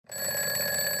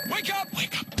Wake up!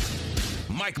 Wake up!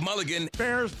 Mike Mulligan.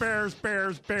 Bears,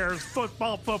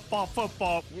 football.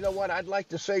 You know what? I'd like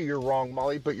to say you're wrong,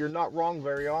 Mully, but you're not wrong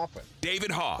very often.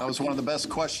 David Haugh. That was one of the best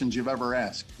questions you've ever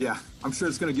asked. Yeah, I'm sure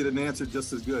it's going to get an answer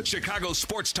just as good. Chicago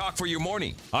Sports Talk for your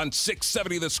morning on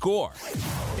 670 The Score.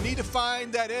 You need to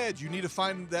find that edge. You need to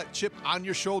find that chip on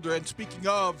your shoulder. And speaking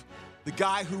of the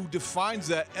guy who defines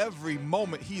that every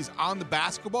moment he is on the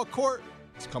basketball court,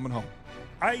 he's coming home.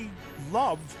 I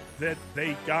love that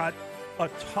they got a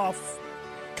tough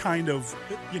kind of,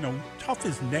 tough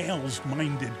as nails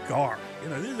minded guard.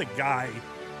 This is a guy,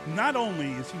 not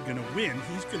only is he going to win,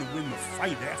 he's going to win the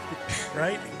fight after,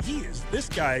 right? This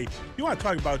guy, you want to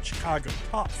talk about Chicago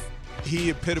tough. He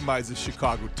epitomizes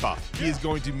Chicago tough. He is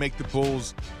going to make the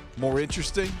Bulls more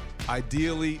interesting,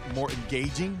 ideally more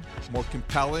engaging, more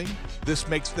compelling. This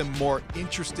makes them more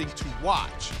interesting to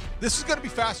watch. This is going to be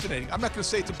fascinating. I'm not going to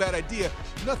say it's a bad idea.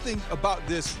 Nothing about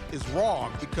this is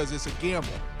wrong because it's a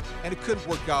gamble. And it could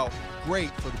work out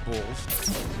great for the Bulls.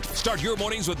 Start your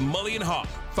mornings with Mully and Haugh,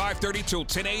 5:30 till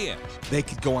 10 a.m. They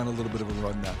could go on a little bit of a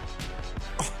run now.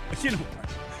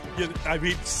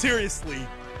 Seriously,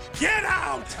 get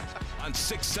out! On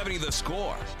 670 The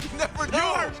Score. You never know. You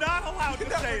are not allowed to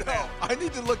say that. I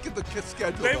need to look at the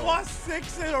schedule. They lost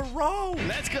 6 in a row.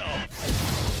 Let's go.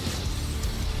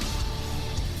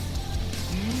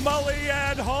 Mully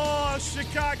and Haugh,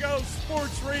 Chicago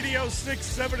Sports Radio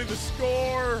 670 The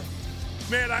Score.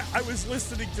 Man, I was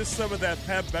listening to some of that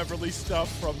Pat Beverly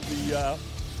stuff from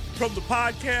the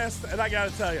podcast, and I got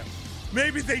to tell you,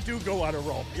 maybe they do go on a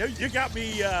roll. You got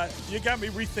me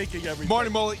rethinking everything.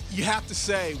 Marty Mully, you have to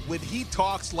say, when he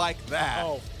talks like that,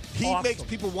 he awesome. makes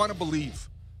people want to believe.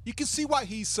 You can see why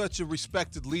he's such a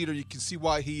respected leader. You can see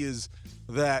why he is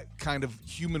that kind of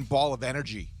human ball of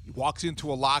energy. He walks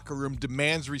into a locker room,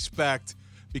 demands respect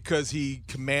because he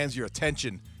commands your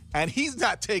attention. And he's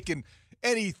not taking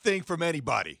anything from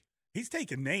anybody. He's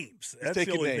taking names. That's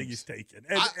the only thing he's taking.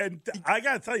 And I I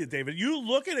got to tell you, David, you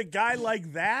look at a guy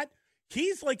like that,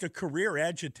 he's like a career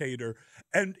agitator,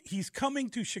 and he's coming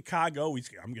to Chicago.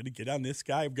 I'm going to get on this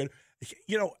guy. I'm going to,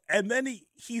 and then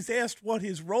he's asked what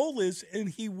his role is, and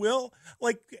he will.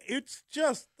 It's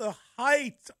just the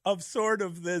height of sort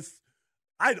of this.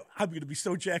 I'm going to be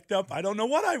so jacked up. I don't know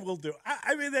what I will do.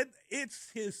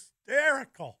 It's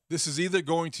hysterical. This is either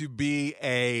going to be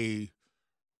a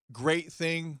great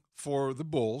thing for the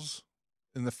Bulls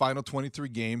in the final 23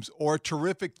 games or a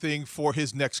terrific thing for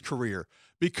his next career.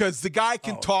 Because the guy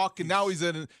can talk, and now he's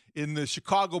in the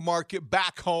Chicago market,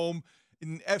 back home.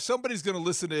 And if somebody's going to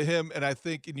listen to him, and I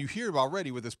think, and you hear him already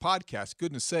with this podcast,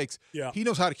 goodness sakes, he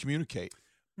knows how to communicate.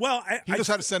 Well, he knows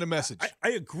how to send a message. I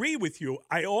agree with you.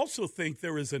 I also think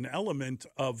there is an element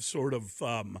of sort of,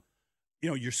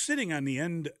 you're sitting on the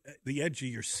edge of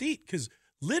your seat because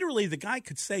literally the guy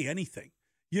could say anything.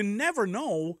 You never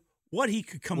know what he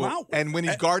could come out with. And when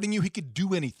he's guarding you, he could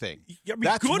do anything.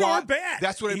 That's good or bad.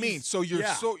 That's what I mean. So you're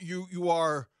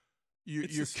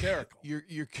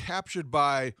you're captured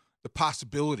by the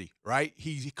possibility, right?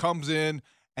 He comes in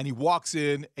and he walks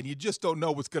in and you just don't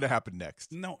know what's going to happen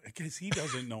next. No, because he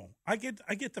doesn't know. I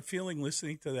get the feeling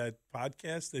listening to that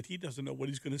podcast that he doesn't know what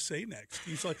he's going to say next.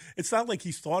 He's like, it's not like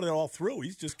he's thought it all through.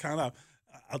 He's just kind of,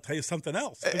 I'll tell you something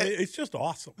else. It's just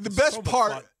awesome. The best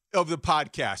part of the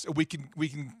podcast, we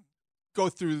can go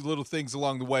through the little things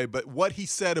along the way, but what he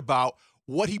said about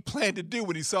what he planned to do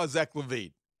when he saw Zach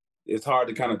LaVine. It's hard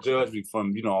to kind of judge me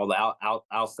from, all the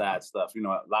outside stuff. A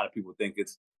lot of people think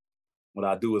it's what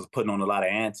I do is putting on a lot of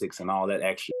antics and all that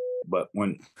extra. But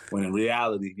when in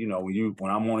reality,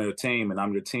 when I'm on your team and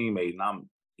I'm your teammate and I'm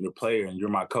your player and you're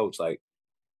my coach, like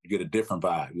you get a different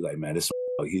vibe. You're like, man, this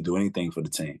he'd do anything for the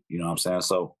team. You know what I'm saying?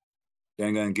 So they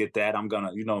ain't gonna get that. I'm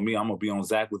gonna, me, I'm gonna be on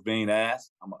Zach LaVine ass.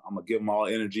 I'm gonna give him all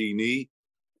the energy he need,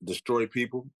 destroy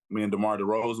people. Me and DeMar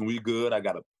DeRozan, we good. I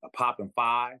got a popping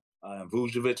 5. And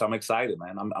Vucevic, I'm excited,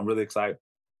 man. I'm really excited.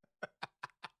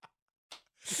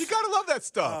 You got to love that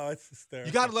stuff. Oh, it's hysterical.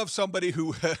 You got to love somebody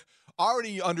who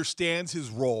already understands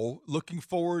his role, looking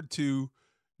forward to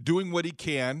doing what he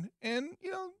can. And,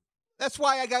 that's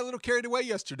why I got a little carried away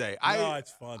yesterday.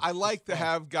 It's fun. I like to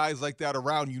have guys like that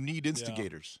around. You need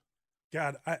instigators.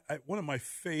 God, I one of my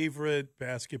favorite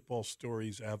basketball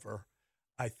stories ever.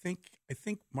 I think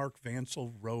Mark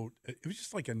Vancil wrote, it was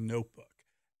just like a notebook.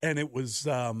 And it was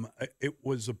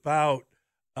about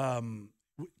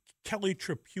Kelly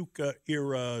Tripucka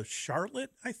era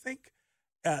Charlotte, I think,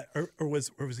 or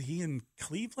was he in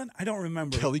Cleveland? I don't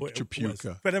remember. Kelly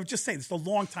Tripucka, but I'm just saying it's a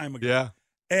long time ago. Yeah,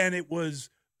 and it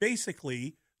was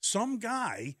basically some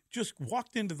guy just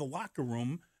walked into the locker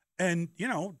room and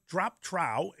dropped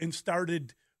trow and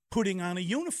started putting on a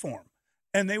uniform.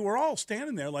 And they were all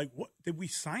standing there like, what, did we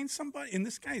sign somebody? And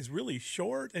this guy's really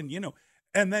short. And,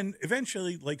 and then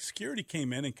eventually like security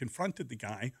came in and confronted the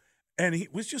guy, and he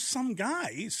was just some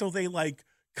guy. So they like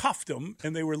cuffed him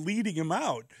and they were leading him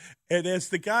out. And as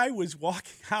the guy was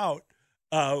walking out,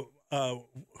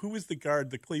 who was the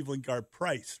guard, the Cleveland guard,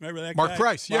 Price? Remember that guy? Mark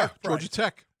Price, Georgia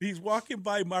Tech. He's walking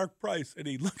by Mark Price, and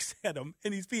he looks at him,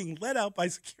 and he's being let out by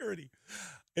security.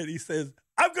 And he says,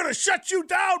 "I'm going to shut you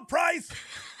down, Price."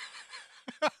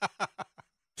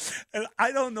 And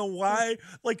I don't know why.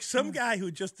 Like some guy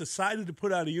who just decided to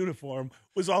put on a uniform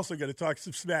was also going to talk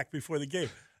some smack before the game.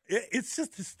 It's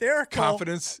just hysterical.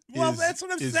 Confidence that's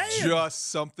what I'm saying.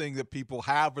 Just something that people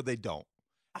have or they don't.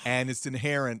 And it's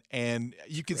inherent. And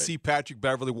you can see Patrick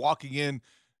Beverley walking in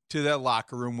to that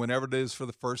locker room whenever it is for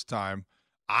the first time.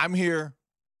 I'm here.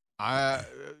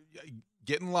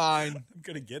 Get in line. I'm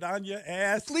going to get on your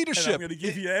ass. It's leadership. And I'm going to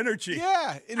give you energy.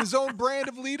 Yeah, in his own brand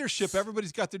of leadership.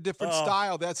 Everybody's got their different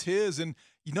style. That's his. And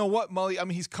you know what, Mully? I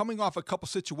mean, he's coming off a couple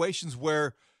situations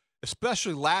where,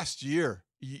 especially last year,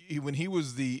 when he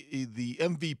was the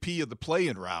MVP of the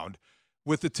play-in round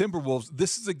with the Timberwolves,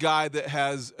 this is a guy that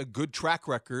has a good track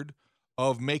record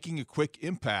of making a quick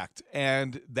impact.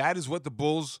 And that is what the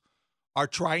Bulls are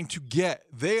trying to get.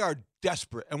 They are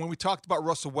desperate. And when we talked about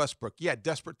Russell Westbrook,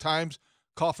 desperate times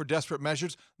call for desperate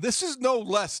measures. This is no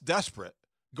less desperate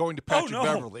going to Patrick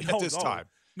Beverley at this time.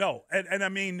 No, and I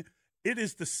mean, it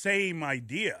is the same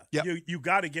idea. Yep. You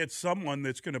got to get someone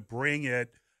that's going to bring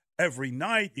it every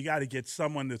night. You got to get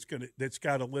someone that's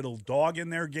got a little dog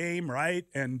in their game, right?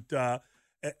 And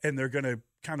they're going to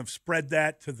kind of spread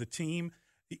that to the team.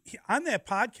 On that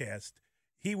podcast,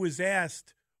 he was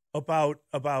asked about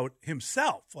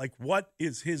himself, like what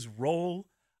is his role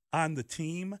on the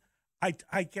team.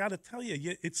 I got to tell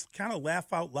you, it's kind of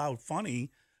laugh out loud funny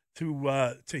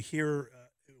to hear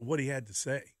what he had to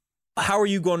say. How are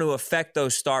you going to affect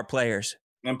those star players?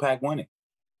 Impact winning.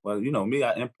 Well, me,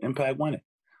 I impact winning.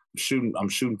 I'm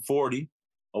shooting 40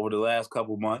 over the last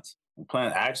couple months.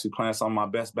 I'm actually playing some of my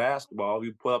best basketball. If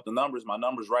you put up the numbers, my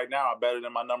numbers right now are better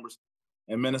than my numbers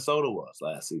in Minnesota was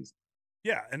last season.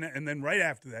 Yeah, and then right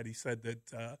after that, he said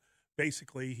that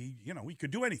basically he could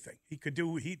do anything.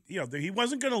 He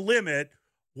wasn't going to limit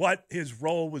what his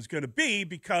role was going to be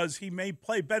because he may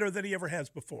play better than he ever has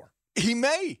before. He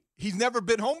may. He's never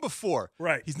been home before.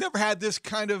 Right. He's never had this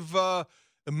kind of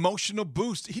emotional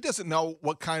boost. He doesn't know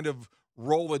what kind of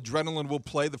role adrenaline will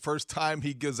play the first time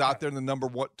he goes out there in the number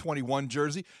 21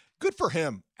 jersey. Good for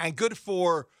him, and good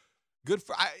for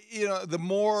the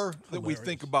more that we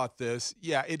think about this,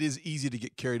 it is easy to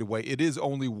get carried away. It is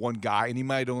only one guy, and he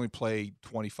might only play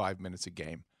 25 minutes a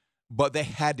game. But they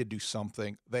had to do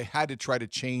something. They had to try to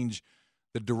change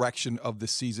the direction of the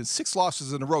season. 6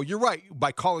 losses in a row. You're right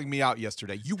by calling me out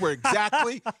yesterday. You were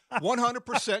exactly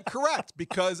 100% correct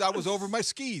because I was over my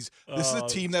skis. This is a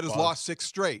team that has lost 6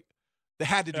 straight. They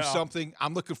had to do something.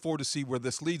 I'm looking forward to see where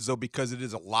this leads, though, because it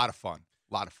is a lot of fun.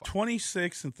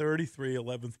 26 and 33,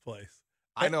 11th place.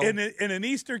 I know. In an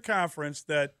Eastern Conference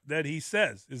that he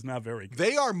says is not very good.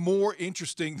 They are more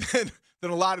interesting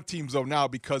than a lot of teams, though, now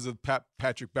because of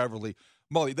Patrick Beverley.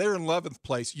 Mully, they're in 11th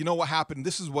place. You know what happened?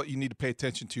 This is what you need to pay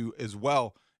attention to as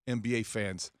well, NBA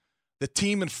fans. The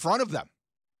team in front of them,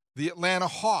 the Atlanta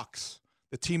Hawks,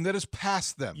 the team that has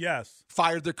passed them,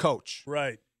 fired their coach.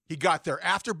 Right. He got there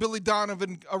after Billy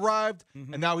Donovan arrived,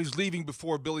 and now he's leaving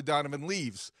before Billy Donovan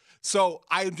leaves. So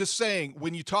I'm just saying,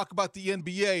 when you talk about the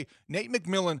NBA, Nate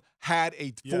McMillan had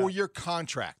a 4-year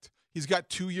contract. He's got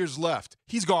 2 years left.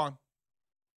 He's gone.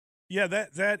 Yeah,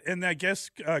 and I guess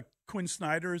Quinn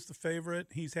Snyder is the favorite.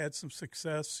 He's had some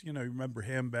success. You remember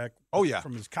him back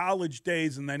from his college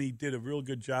days, and then he did a real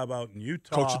good job out in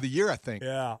Utah. Coach of the year, I think.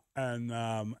 Yeah,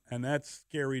 and that's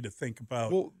scary to think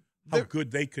about. Well, how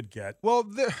good they could get. Well,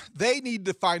 they need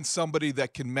to find somebody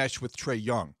that can mesh with Trae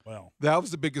Young. Well, that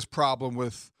was the biggest problem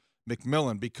with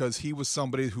McMillan because he was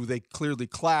somebody who they clearly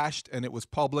clashed, and it was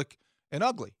public and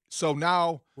ugly. So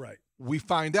now we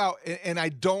find out, and I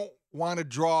don't want to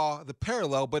draw the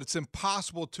parallel, but it's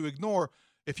impossible to ignore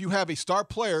if you have a star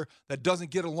player that doesn't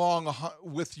get along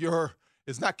with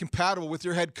is not compatible with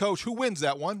your head coach. Who wins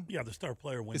that one? Yeah, the star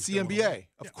player wins. It's the NBA.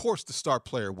 Of course the star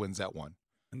player wins that one.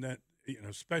 And that,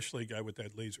 especially a guy with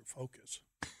that laser focus.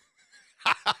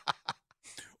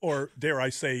 Or dare I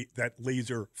say that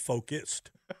laser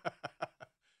focused.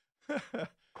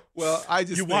 Well, I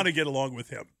just want to get along with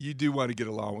him. You do want to get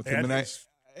along with him.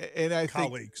 And I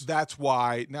colleagues. think that's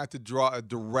why, not to draw a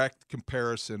direct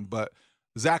comparison, but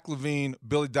Zach LaVine,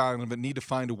 Billy Donovan need to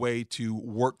find a way to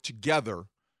work together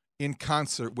in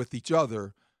concert with each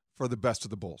other for the best of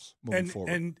the Bulls moving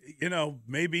forward. And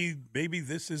maybe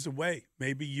this is a way.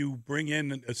 Maybe you bring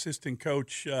in an assistant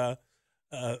coach,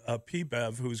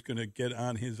 P-Bev, who's going to get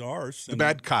on his arse. The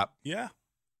bad cop. Yeah.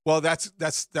 Well, that's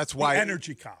why the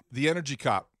energy cop. The energy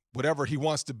cop, whatever he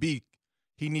wants to be,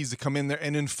 he needs to come in there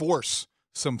and enforce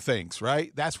some things,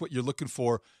 right? That's what you're looking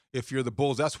for if you're the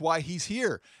Bulls. That's why he's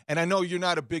here. And I know you're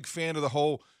not a big fan of the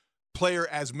whole player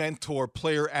as mentor,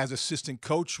 player as assistant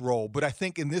coach role, but I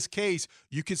think in this case,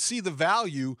 you could see the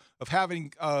value of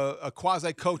having a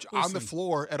quasi-coach on the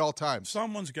floor at all times.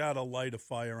 Someone's got to light a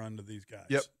fire under these guys.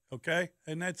 Yep. Okay?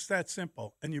 And that's that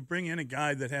simple. And you bring in a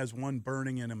guy that has one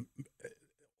burning in him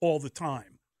all the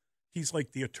time. He's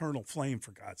like the eternal flame,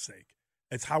 for God's sake.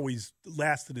 It's how he's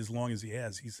lasted as long as he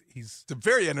has. He's It's a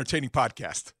very entertaining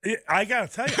podcast. I got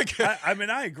to tell you.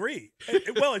 I agree.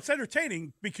 Well, it's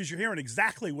entertaining because you're hearing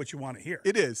exactly what you want to hear.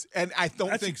 It is. And I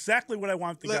don't That's think exactly what I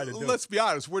want the guy to do. Let's be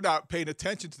honest. We're not paying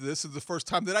attention to this. This is the first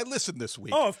time that I listened this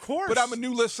week. Oh, of course. But I'm a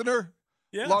new listener,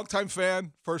 yeah. Longtime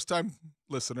fan, first-time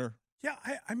listener. Yeah,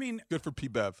 I mean. Good for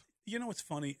P-Bev. You know what's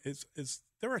funny is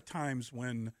there are times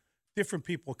when different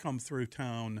people come through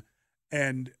town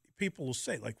and people will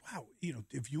say, like, wow,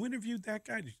 have you interviewed that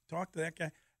guy? Did you talk to that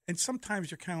guy? And sometimes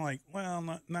you're kind of like,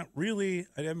 well, not really.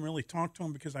 I haven't really talked to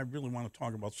him because I really want to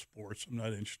talk about sports. I'm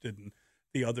not interested in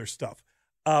the other stuff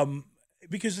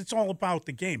because it's all about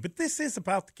the game. But this is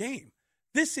about the game.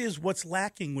 This is what's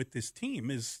lacking with this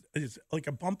team is like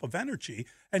a bump of energy.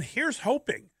 And here's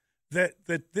hoping that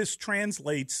this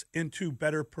translates into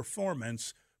better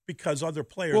performance because other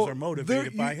players are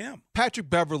motivated by him. Patrick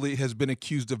Beverley has been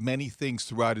accused of many things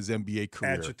throughout his NBA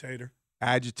career.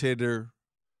 Agitator,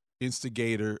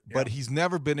 instigator, but he's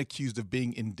never been accused of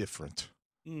being indifferent.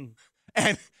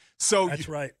 And so that's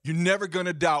right. You're never going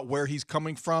to doubt where he's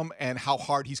coming from and how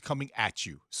hard he's coming at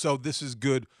you. So this is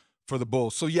good for the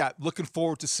Bulls. So, yeah, looking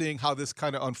forward to seeing how this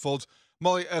kind of unfolds.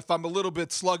 Molly, if I'm a little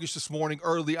bit sluggish this morning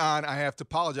early on, I have to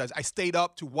apologize. I stayed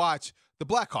up to watch the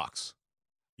Blackhawks,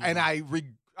 and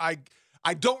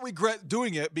I don't regret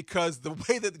doing it because the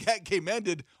way that that game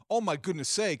ended, oh, my goodness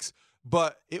sakes,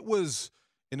 but it was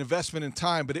an investment in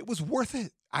time, but it was worth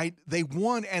it. They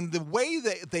won, and the way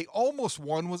they almost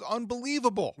won was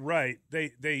unbelievable. Right.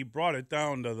 They brought it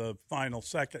down to the final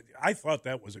second. I thought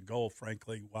that was a goal,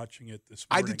 frankly, watching it this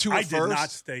morning. I did too at first. I did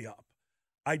not stay up.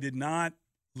 I did not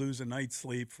lose a night's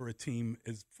sleep for a team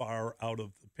as far out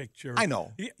of the picture. I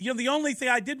know. The only thing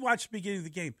I did watch the beginning of the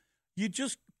game,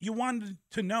 you wanted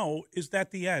to know, is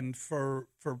that the end for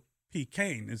P.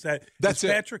 Kane? Is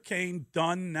Patrick Kane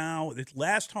done now? The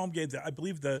last home game, I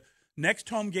believe the next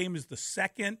home game is the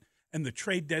 2nd, and the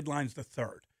trade deadline's the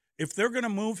 3rd. If they're going to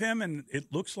move him, and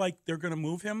it looks like they're going to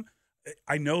move him,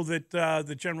 I know that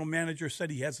the general manager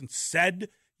said he hasn't said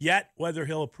yet whether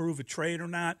he'll approve a trade or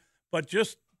not, but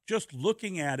just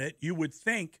looking at it, you would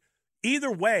think either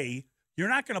way, you're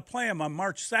not going to play him on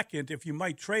March 2nd if you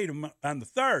might trade him on the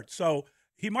 3rd. So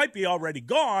he might be already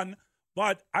gone,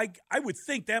 but I would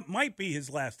think that might be his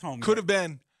last home game. Could have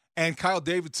been. And Kyle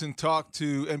Davidson talked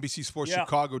to NBC Sports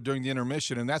Chicago during the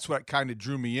intermission, and that's what kind of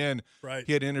drew me in. Right.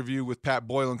 He had an interview with Pat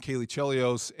Boyle and Kaylee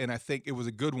Chelios, and I think it was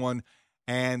a good one.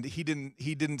 And he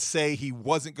didn't say he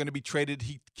wasn't going to be traded.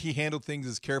 He handled things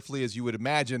as carefully as you would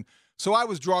imagine. So I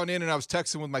was drawn in, and I was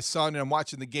texting with my son, and I'm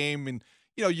watching the game, and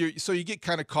you get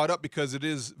kind of caught up because it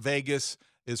is Vegas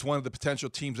is one of the potential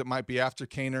teams that might be after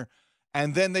Kaner.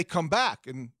 And then they come back,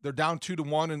 and they're down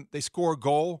 2-1, and they score a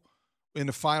goal in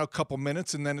the final couple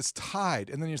minutes, and then it's tied.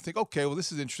 And then you think, okay, well,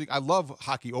 this is interesting. I love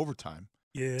hockey overtime.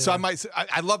 Yeah. So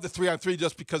I love the 3-on-3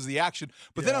 just because of the action.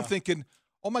 But then I'm thinking,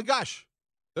 oh my gosh,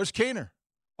 there's Kaner.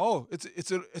 Oh,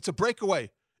 it's a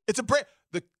breakaway. It's a break.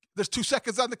 There's 2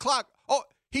 seconds on the clock. Oh,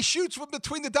 he shoots from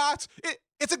between the dots.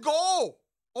 It's a goal.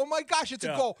 Oh my gosh, it's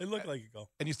a goal. It looked like a goal.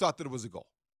 And you thought that it was a goal.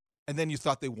 And then you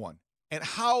thought they won. And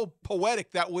how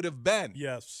poetic that would have been.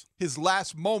 Yes. His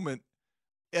last moment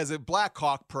as a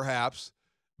Blackhawk, perhaps,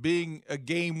 being a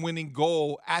game-winning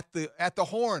goal at the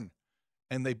horn.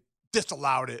 And they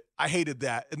disallowed it. I hated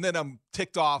that. And then I'm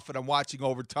ticked off, and I'm watching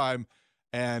overtime,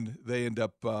 and they end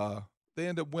up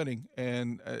winning.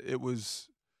 And it was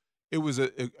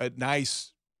a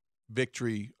nice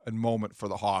victory and moment for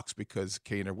the Hawks because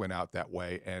Kaner went out that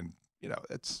way. And,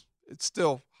 it's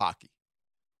still hockey.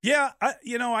 Yeah,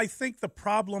 I think the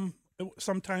problem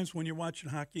sometimes when you're watching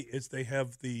hockey is they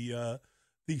have the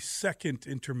second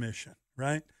intermission,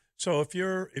 right? So if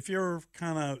you're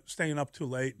kind of staying up too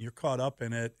late and you're caught up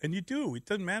in it, and you do, it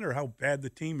doesn't matter how bad the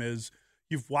team is.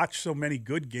 You've watched so many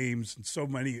good games and so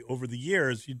many over the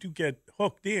years, you do get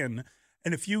hooked in.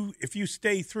 And if you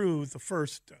stay through the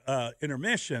first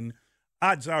intermission,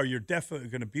 odds are you're definitely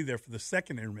going to be there for the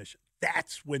second intermission.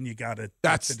 That's when you got to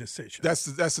make the decision. That's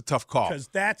a tough call. Because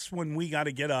that's when we got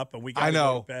to get up and we got to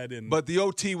go to bed. But the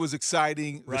OT was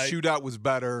exciting. Right. The shootout was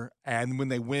better. And when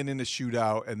they win in the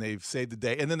shootout and they've saved the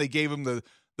day, and then they gave him the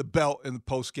belt in the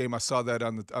post game. I saw that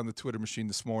on the Twitter machine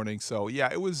this morning. So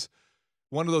yeah, it was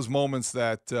one of those moments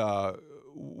that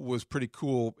was pretty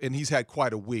cool. And he's had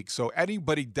quite a week. So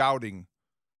anybody doubting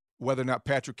whether or not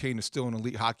Patrick Kane is still an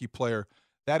elite hockey player,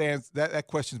 that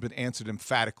question's been answered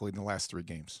emphatically in the last 3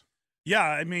 games. Yeah,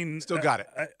 I mean, still got it.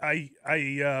 I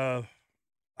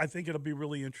think it'll be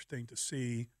really interesting to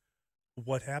see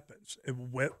what happens.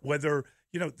 Whether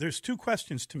there's 2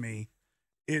 questions to me.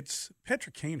 It's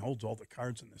Patrick Kane holds all the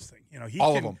cards in this thing.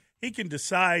 All of them. He can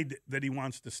decide that he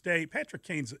wants to stay. Patrick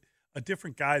Kane's a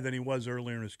different guy than he was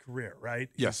earlier in his career, right?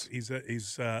 Yes,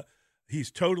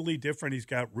 he's totally different. He's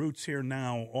got roots here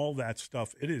now. All that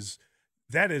stuff.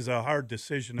 That is a hard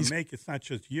decision to make. It's not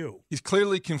just you. He's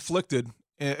clearly conflicted.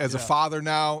 As a father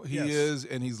now, he Yes. is,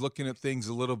 and he's looking at things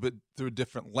a little bit through a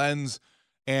different lens.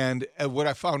 And what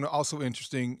I found also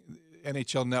interesting,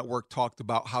 NHL Network talked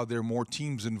about how there are more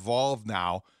teams involved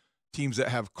now, teams that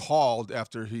have called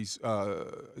after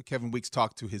Kevin Weeks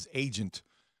talked to his agent.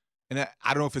 And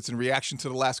I don't know if it's in reaction to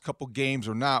the last couple games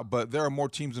or not, but there are more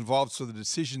teams involved, so the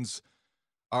decisions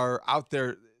are out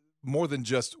there more than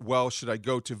just, well, should I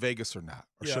go to Vegas or not?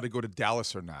 Or should I go to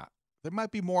Dallas or not? There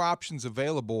might be more options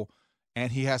available,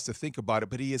 and he has to think about it,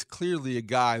 but he is clearly a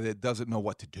guy that doesn't know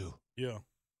what to do. Yeah,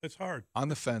 it's hard. On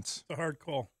the fence. It's a hard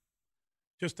call.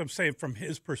 Just I'm saying from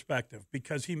his perspective,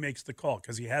 because he makes the call,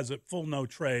 because he has a full no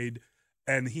trade,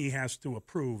 and he has to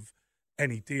approve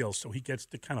any deal, so he gets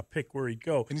to kind of pick where he'd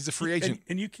go. And he's a free agent.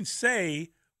 And you can say,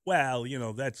 well,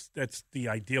 that's the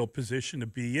ideal position to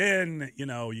be in. You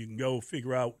can go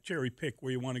figure out, cherry pick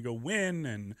where you want to go win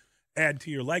and add to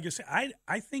your legacy.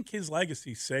 I think his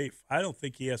legacy's safe. I don't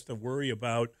think he has to worry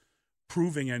about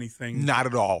proving anything. Not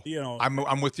at all.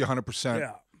 I'm with you 100%.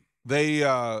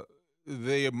 Yeah.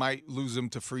 They might lose him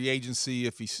to free agency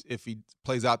if he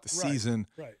plays out the season.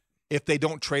 Right. If they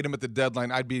don't trade him at the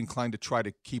deadline, I'd be inclined to try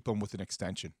to keep him with an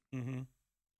extension. Mm-hmm.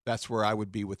 That's where I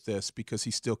would be with this, because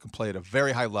he still can play at a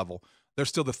very high level. They're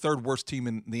still the 3rd worst team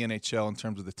in the NHL in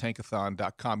terms of the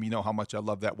tankathon.com. You know how much I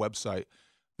love that website.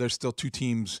 There's still 2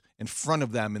 teams in front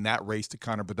of them in that race to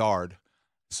Connor Bedard.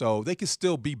 So they could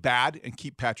still be bad and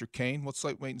keep Patrick Kane. Let's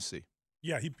wait and see.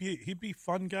 Yeah, he'd be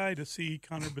fun guy to see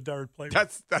Connor Bedard play.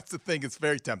 That's the thing. It's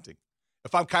very tempting.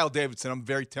 If I'm Kyle Davidson, I'm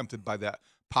very tempted by that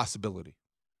possibility.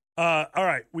 All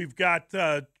right, we've got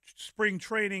spring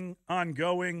training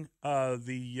ongoing.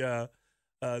 The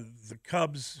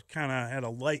Cubs kind of had a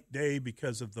light day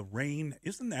because of the rain.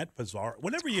 Isn't that bizarre?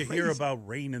 Whenever you hear about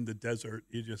rain in the desert,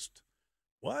 you just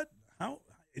what? How?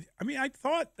 I mean, I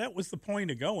thought that was the point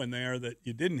of going there, that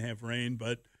you didn't have rain,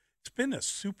 but it's been a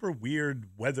super weird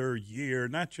weather year,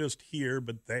 not just here,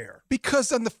 but there.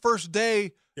 Because on the first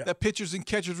day that pitchers and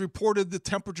catchers reported the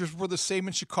temperatures were the same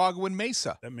in Chicago and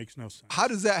Mesa. That makes no sense. How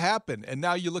does that happen? And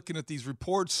now you're looking at these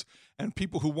reports, and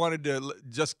people who wanted to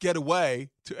just get away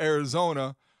to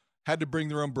Arizona had to bring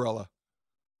their umbrella.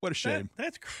 What a shame.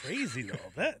 That's crazy,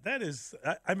 though. That is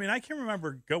 – I mean, I can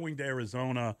remember going to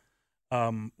Arizona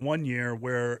one year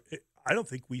where I don't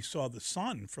think we saw the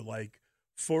sun for like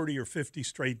 40 or 50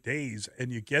 straight days,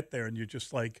 and you get there and you're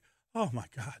just like, oh my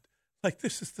God, like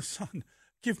this is the sun.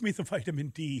 Give me the vitamin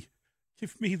D.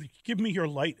 Give me your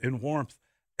light and warmth.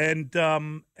 And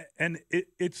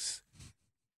it's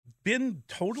been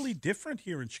totally different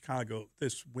here in Chicago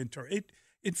this winter.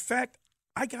 In fact,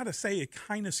 I got to say, it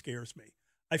kind of scares me.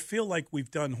 I feel like we've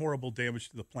done horrible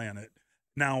damage to the planet.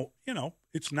 Now,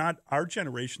 it's not our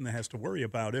generation that has to worry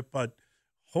about it, but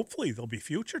hopefully there'll be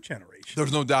future generations.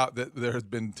 There's no doubt that there has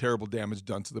been terrible damage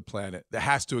done to the planet. That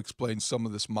has to explain some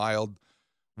of this mild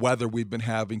weather we've been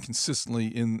having consistently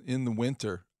in the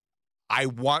winter. I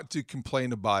want to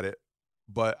complain about it,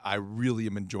 but I really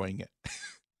am enjoying it.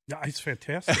 Yeah, it's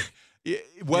fantastic.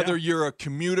 Whether you're a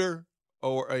commuter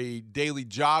or a daily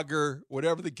jogger,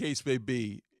 whatever the case may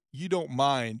be, you don't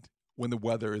mind when the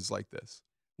weather is like this.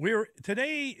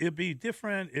 Today it'd be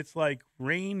different. It's like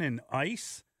rain and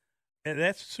ice. And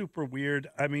that's super weird.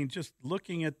 I mean, just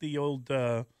looking at the old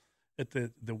at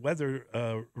the weather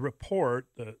report,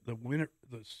 the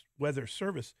weather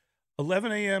service,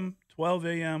 11 a.m., 12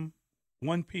 a.m.,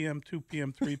 1 p.m., 2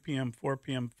 p.m., 3 p.m., 4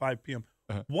 p.m., 5 p.m.,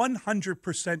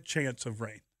 100% chance of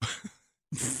rain.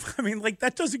 I mean, like,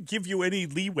 that doesn't give you any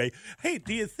leeway. Hey,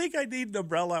 do you think I need an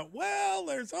umbrella? Well,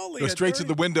 there's only go straight to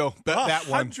the window. Bet that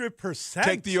one. 100%.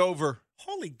 Take the over.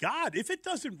 Holy God! If it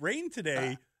doesn't rain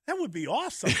today, That would be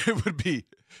awesome. It would be,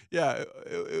 yeah,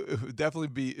 it would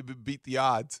definitely it would beat the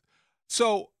odds.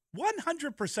 So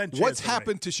 100% what's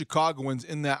happened to Chicagoans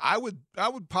in that I would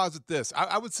posit this.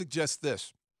 I would suggest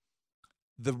this.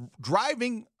 The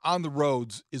driving on the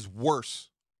roads is worse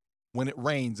when it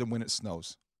rains than when it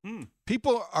snows.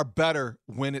 People are better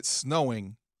when it's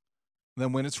snowing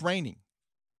than when it's raining.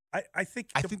 I think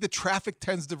the traffic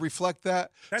tends to reflect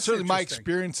that. That's certainly my interesting.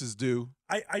 experiences do.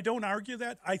 I don't argue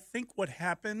that. I think what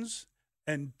happens,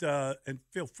 and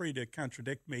feel free to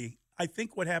contradict me, I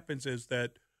think what happens is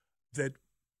that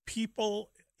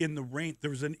people in the rain,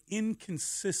 there's an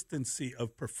inconsistency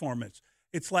of performance.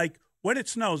 It's like when it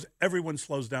snows, everyone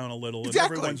slows down a little, and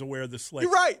everyone's aware of the slick.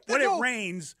 You're right. When it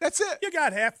rains, that's it. You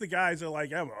got half the guys that are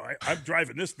like, I'm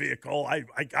driving this vehicle.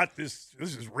 I got this.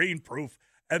 This is rainproof.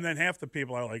 And then half the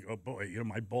people are like, oh, boy,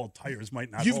 my bald tires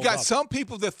might not You've hold got up. some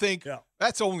people that think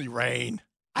that's only rain.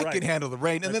 I can handle the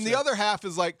rain. And then the other half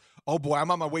is like, oh, boy,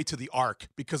 I'm on my way to the Ark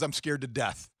because I'm scared to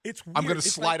death. It's weird. I'm going to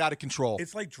slide out of control.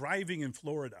 It's like driving in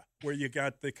Florida where you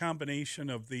got the combination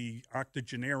of the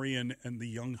octogenarian and the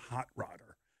young hot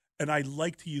rodder. And I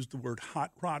like to use the word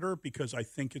hot rodder because I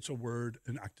think it's a word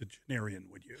an octogenarian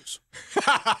would use.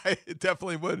 It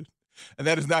definitely would. And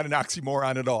that is not an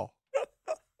oxymoron at all.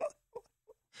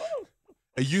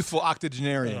 A youthful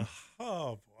octogenarian.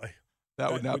 Oh, boy.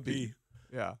 That would not be.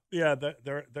 Yeah. Yeah,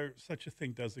 there such a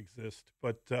thing does exist.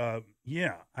 But, I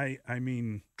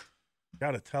mean,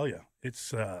 got to tell you,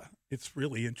 it's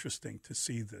really interesting to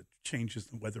see the changes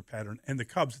in the weather pattern. And the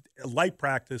Cubs, light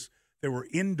practice, they were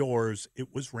indoors.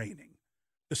 It was raining.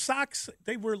 The Sox,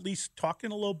 they were at least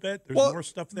talking a little bit. There's more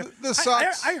stuff there. The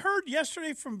Sox. I heard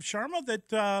yesterday from Sharma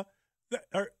that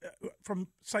from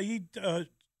Saeed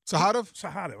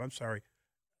Sahadev, I'm sorry.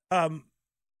 Dansby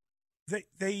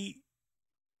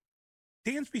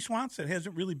Swanson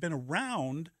hasn't really been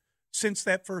around since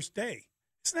that first day.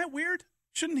 Isn't that weird?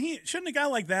 Shouldn't a guy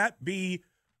like that be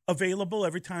available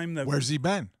every time? Where's he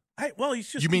been?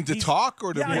 He's just. You mean to talk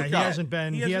or to work out? He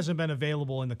hasn't been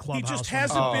available in the clubhouse. He just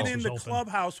hasn't been in the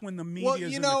clubhouse when the media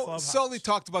is in the clubhouse. Sully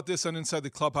talked about this on Inside the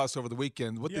Clubhouse over the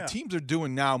weekend. What the teams are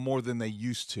doing now more than they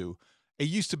used to. It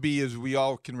used to be, as we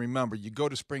all can remember, you go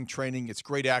to spring training, it's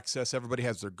great access, everybody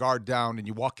has their guard down, and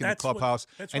you walk in the clubhouse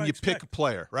and you pick a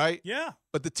player, right? Yeah.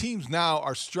 But the teams now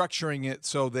are structuring it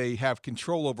so they have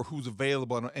control over who's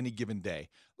available on any given day.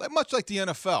 Much like the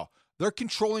NFL. They're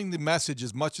controlling the message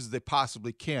as much as they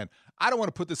possibly can. I don't want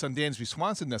to put this on Dansby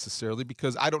Swanson necessarily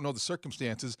because I don't know the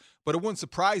circumstances, but it wouldn't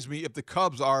surprise me if the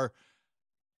Cubs are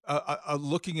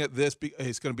looking at this.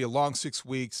 It's going to be a long 6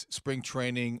 weeks, spring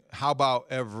training. How about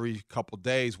every couple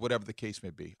days, whatever the case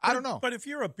may be? I don't know. But if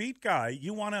you're a beat guy,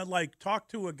 you want to talk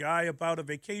to a guy about a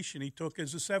vacation he took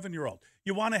as a 7-year-old.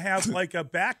 You want to have a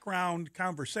background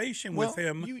conversation with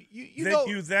him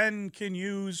you then can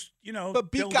use. But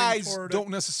beat guys don't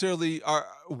necessarily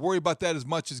worry about that as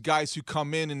much as guys who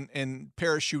come in and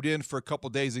parachute in for a couple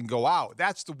days and go out.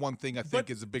 That's the one thing I think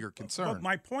is a bigger concern. But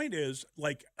my point is,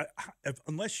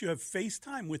 unless you have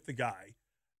FaceTime with the guy,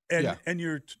 and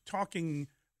you're talking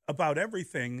about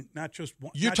everything, not just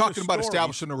one. You're talking about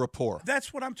establishing a rapport.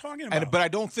 That's what I'm talking about. But I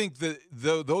don't think that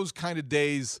those kind of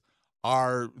days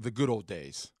are the good old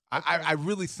days. Okay. I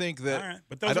really think that. All right.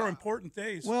 But those are important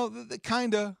days. Well,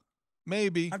 kind of,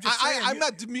 maybe. I'm just saying,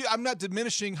 I'm not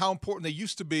diminishing how important they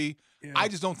used to be. Yeah. I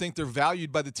just don't think they're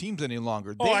valued by the teams any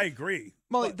longer. I agree.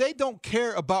 Molly, they don't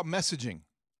care about messaging.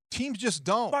 Teams just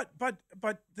don't.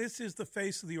 But this is the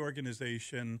face of the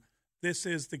organization. This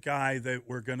is the guy that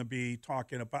we're going to be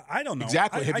talking about. I don't know.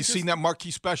 Exactly. Have you seen that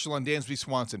marquee special on Dansby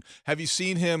Swanson? Have you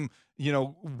seen him,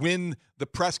 win the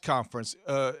press conference?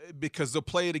 Because they'll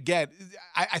play it again.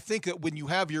 I think that when you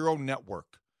have your own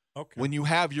network, when you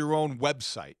have your own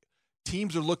website,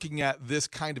 teams are looking at this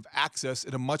kind of access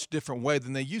in a much different way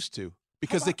than they used to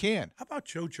because they can. How about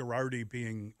Joe Girardi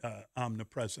being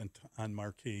omnipresent on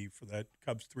Marquee for that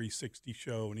Cubs 360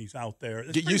 show, and he's out there?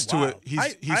 Get used to it.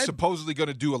 He's supposedly going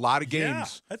to do a lot of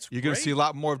games. Yeah, You're going to see a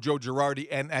lot more of Joe Girardi,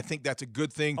 and I think that's a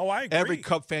good thing. Oh, I agree. Every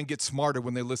Cub fan gets smarter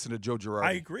when they listen to Joe Girardi.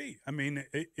 I agree. I mean,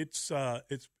 it's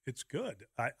good.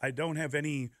 I don't have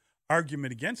any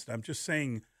argument against it. I'm just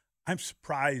saying I'm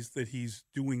surprised that he's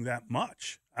doing that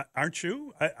much. Aren't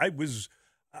you?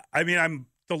 I'm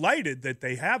delighted that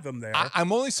they have him there.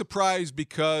 I'm only surprised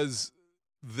because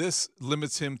this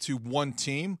limits him to one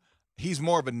team. He's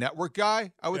more of a network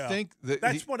guy, I would think.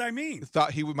 That's what I mean.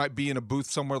 Thought he might be in a booth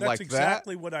somewhere like that. That's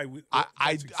exactly what I would.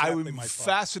 I'm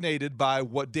fascinated by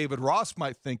what David Ross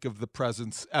might think of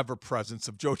the ever presence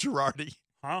of Joe Girardi.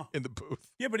 in the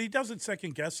booth. Yeah, but he doesn't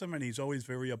second guess him, and he's always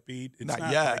very upbeat. It's Not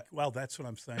yet. Like, well, that's what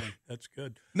I'm saying. That's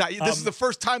good. Now, this is the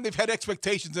first time they've had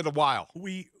expectations in a while.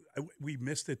 We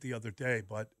missed it the other day,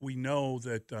 but we know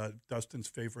that Dustin's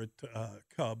favorite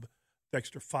Cub,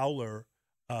 Dexter Fowler,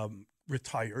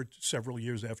 retired several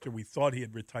years after we thought he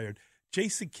had retired.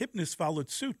 Jason Kipnis followed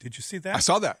suit. Did you see that? I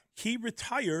saw that. He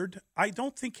retired. I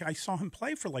don't think I saw him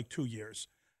play for like 2 years.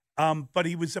 But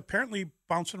he was apparently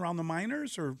bouncing around the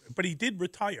minors, but he did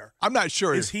retire. I'm not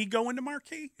sure. Is he going to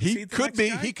Marquee? He could be.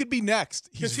 Guy? He could be next.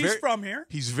 Because he's from here.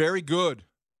 He's very good.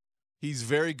 He's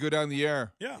very good on the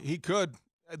air. Yeah. He could.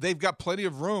 They've got plenty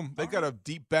of room. They've got a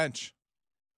deep bench.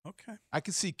 Okay. I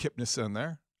can see Kipnis in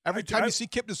there. Every time you see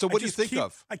Kipnis, so what do you think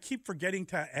of? I keep forgetting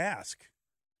to ask.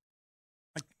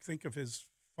 I think of his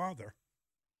father.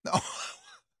 No.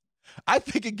 I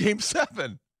think in Game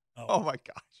 7. Oh my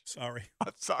gosh. Sorry.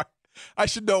 I'm sorry. I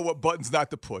should know what buttons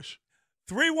not to push.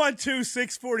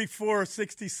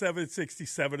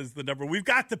 312-644-6767 is the number. We've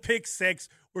got the pick six.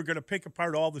 We're going to pick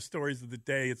apart all the stories of the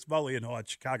day. It's Mully and Haw at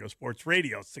Chicago Sports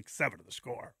Radio, 6-7 of the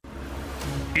Score.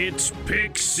 It's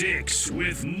Pick Six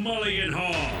with Mully and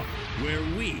Haw, where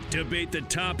we debate the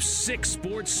top 6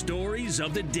 sports stories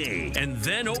of the day and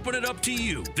then open it up to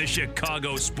you, the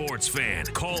Chicago sports fan.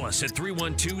 Call us at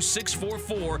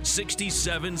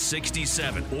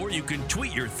 312-644-6767, or you can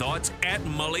tweet your thoughts at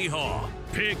Mully Haw.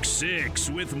 Pick Six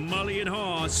with Mully and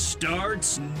Haw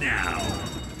starts now.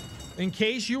 In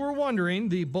case you were wondering,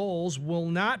 the Bulls will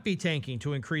not be tanking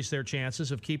to increase their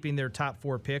chances of keeping their top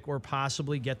 4 pick or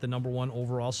possibly get the number 1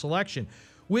 overall selection,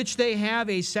 which they have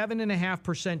a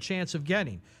 7.5% chance of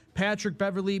getting. Patrick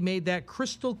Beverley made that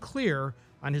crystal clear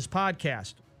on his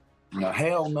podcast. No,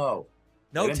 hell no.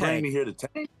 No they didn't tank. bring me here to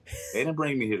tank. They didn't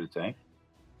bring me here to tank.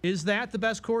 Is that the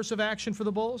best course of action for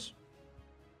the Bulls?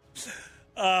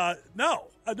 No.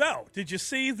 Did you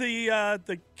see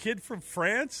the kid from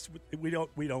France? We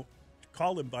don't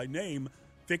call him by name.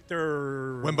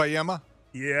 Victor Wembanyama?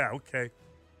 Yeah, okay.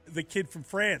 The kid from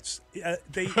France.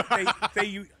 They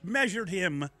measured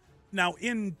him now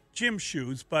in gym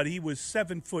shoes, but he was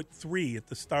 7'3" at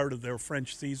the start of their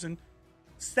French season.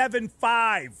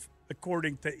 7'5",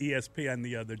 according to ESPN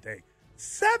the other day.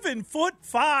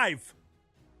 7'5"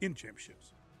 in gym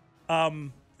shoes.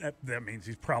 That means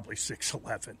he's probably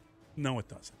 6'11". No, it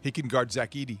doesn't. He can guard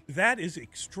Zach Edey. That is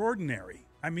extraordinary.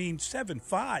 I mean,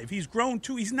 7'5". He's grown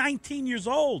too. He's 19 years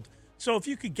old. So if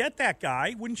you could get that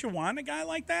guy, wouldn't you want a guy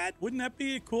like that? Wouldn't that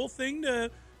be a cool thing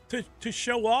to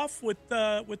show off with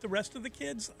the rest of the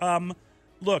kids?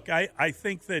 Look, I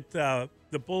think that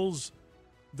the Bulls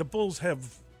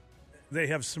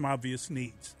have some obvious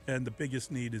needs, and the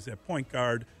biggest need is at point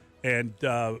guard. And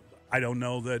I don't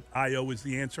know that Ayo is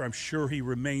the answer. I'm sure he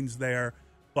remains there,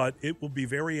 but it will be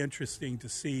very interesting to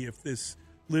see if this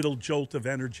little jolt of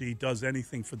energy does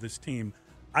anything for this team.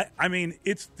 I mean,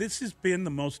 this has been the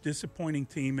most disappointing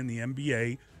team in the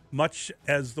NBA, much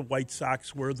as the White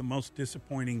Sox were the most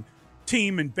disappointing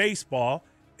team in baseball.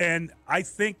 And I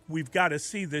think we've got to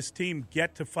see this team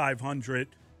get to 500.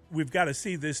 We've got to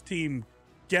see this team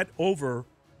get over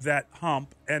that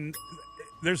hump. And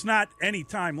there's not any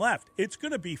time left. It's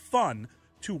going to be fun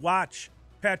to watch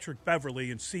Patrick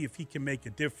Beverley and see if he can make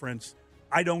a difference.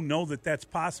 I don't know that that's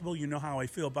possible. You know how I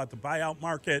feel about the buyout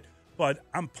market, but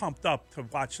I'm pumped up to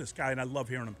watch this guy, and I love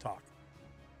hearing him talk.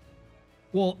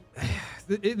 Well,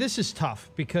 this is tough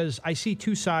because I see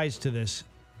two sides to this,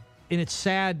 and it's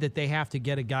sad that they have to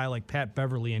get a guy like Pat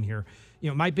Beverley in here. You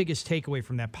know, my biggest takeaway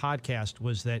from that podcast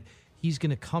was that he's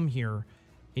going to come here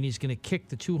and he's going to kick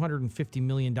the $250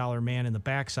 million man in the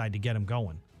backside to get him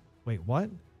going. Wait, what?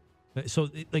 So,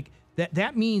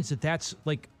 that means that's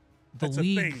like the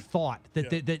league thought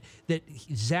that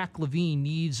Zach LaVine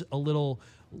needs a little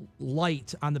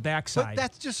light on the backside. But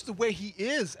that's just the way he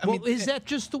is. I mean, is that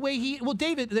just the way he? Well,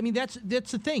 David, I mean, that's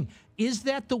the thing. Is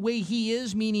that the way he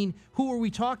is? Meaning, who are we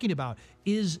talking about?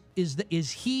 Is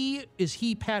he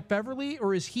Pat Beverley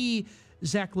or is he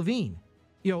Zach LaVine?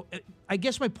 You know, I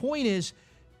guess my point is,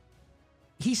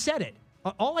 he said it.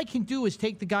 All I can do is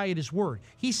take the guy at his word.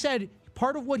 He said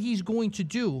part of what he's going to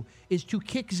do is to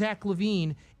kick Zach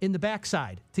LaVine in the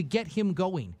backside to get him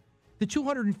going. The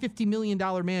 $250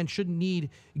 million man shouldn't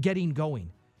need getting going.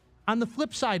 On the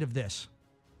flip side of this,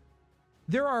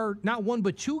 there are not one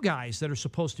but two guys that are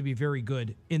supposed to be very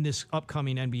good in this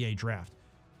upcoming NBA draft.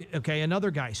 Okay,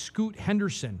 another guy, Scoot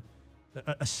Henderson,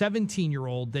 a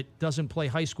 17-year-old that doesn't play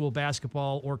high school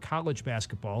basketball or college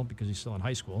basketball because he's still in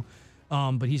high school.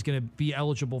 But he's going to be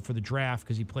eligible for the draft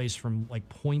because he plays from like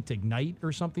Point Ignite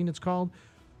or something it's called.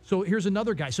 So here's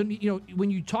another guy. So, you know, when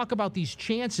you talk about these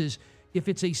chances, if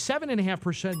it's a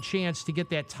 7.5% chance to get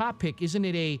that top pick, isn't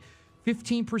it a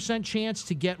 15% chance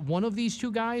to get one of these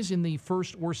two guys in the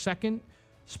first or second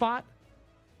spot?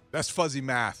 That's fuzzy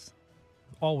math.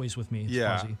 Always with me.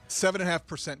 It's fuzzy.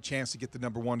 7.5% chance to get the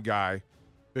number one guy,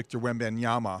 Victor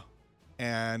Wembanyama.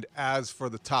 And as for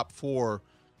the top four,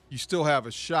 you still have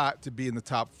a shot to be in the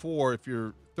top four if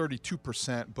you're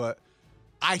 32%, but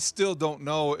I still don't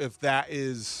know if that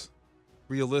is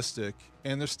realistic,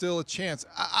 and there's still a chance.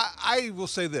 I will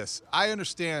say this. I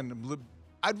understand.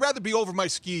 I'd rather be over my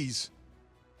skis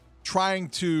trying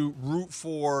to root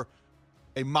for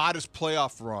a modest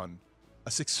playoff run,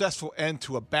 a successful end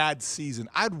to a bad season.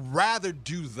 I'd rather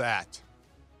do that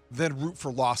than root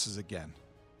for losses again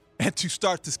and to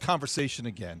start this conversation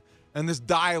again and this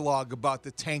dialogue about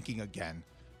the tanking again.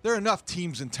 There are enough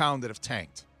teams in town that have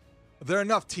tanked. There are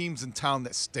enough teams in town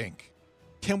that stink.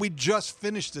 Can we just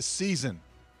finish the season,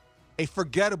 a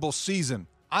forgettable season,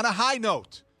 on a high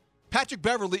note? Patrick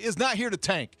Beverley is not here to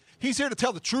tank. He's here to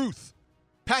tell the truth.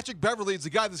 Patrick Beverley is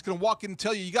the guy that's going to walk in and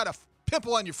tell you got a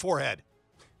pimple on your forehead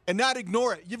and not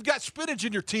ignore it. You've got spinach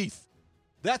in your teeth.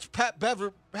 That's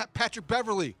Patrick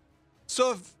Beverley.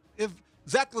 So if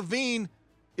Zach LaVine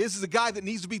is the guy that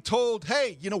needs to be told,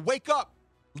 hey, wake up,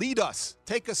 lead us,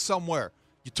 take us somewhere.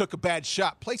 You took a bad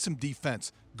shot. Play some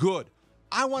defense. Good.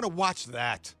 I want to watch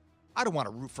that. I don't want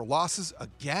to root for losses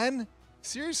again.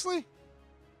 Seriously?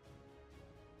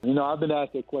 I've been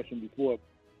asked that question before.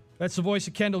 That's the voice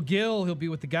of Kendall Gill. He'll be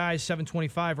with the guys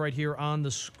 7:25 right here on The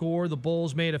Score. The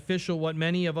Bulls made official what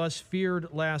many of us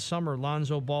feared last summer.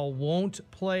 Lonzo Ball won't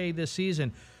play this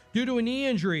season due to a knee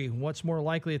injury. What's more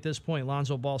likely at this point?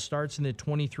 Lonzo Ball starts in the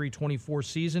 23-24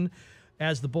 season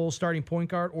as the Bulls starting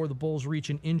point guard, or the Bulls reach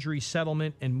an injury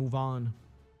settlement and move on?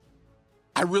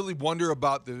 I really wonder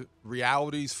about the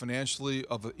realities financially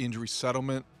of an injury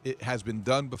settlement. It has been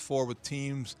done before with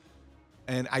teams,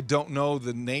 and I don't know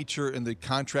the nature and the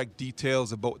contract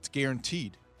details about what's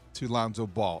guaranteed to Lonzo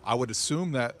Ball. I would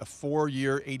assume that a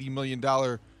 4-year, $80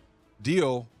 million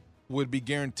deal would be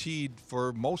guaranteed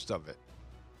for most of it.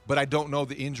 But I don't know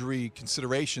the injury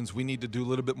considerations. We need to do a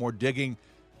little bit more digging.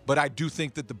 But I do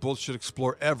think that the Bulls should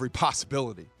explore every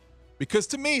possibility. Because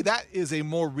to me, that is a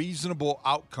more reasonable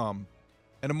outcome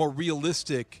and a more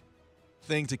realistic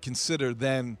thing to consider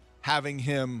than having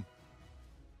him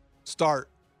start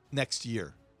next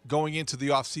year, going into the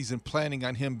offseason planning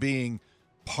on him being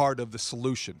part of the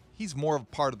solution. He's more of a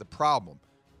part of the problem.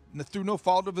 And through no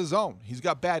fault of his own. He's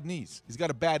got bad knees. He's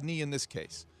got a bad knee in this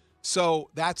case.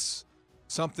 So that's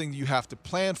something you have to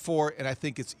plan for, and I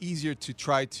think it's easier to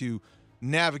try to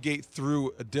navigate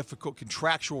through a difficult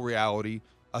contractual reality,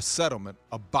 a settlement,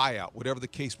 a buyout, whatever the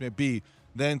case may be,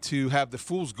 than to have the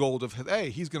fool's gold of, hey,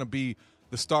 he's going to be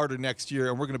the starter next year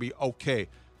and we're going to be okay.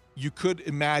 You could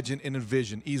imagine and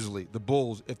envision easily the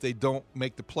Bulls, if they don't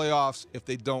make the playoffs, if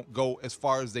they don't go as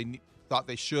far as they thought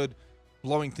they should,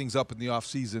 blowing things up in the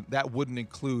offseason. That wouldn't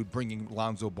include bringing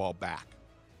Lonzo Ball back.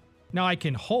 Now, I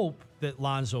can hope that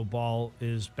Lonzo Ball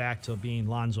is back to being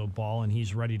Lonzo Ball and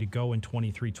he's ready to go in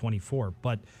 23-24,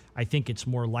 but I think it's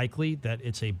more likely that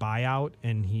it's a buyout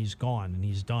and he's gone and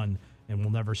he's done and we'll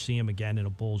never see him again in a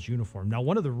Bulls uniform. Now,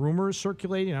 one of the rumors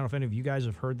circulating, I don't know if any of you guys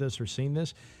have heard this or seen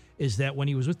this, is that when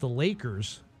he was with the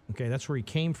Lakers, okay, that's where he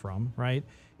came from, right,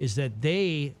 is that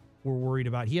they were worried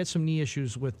about, he had some knee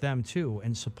issues with them too,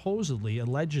 and supposedly,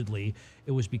 allegedly,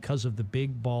 it was because of the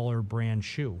Big Baller brand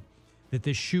shoe. That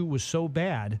this shoe was so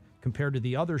bad compared to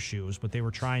the other shoes, but they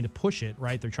were trying to push it,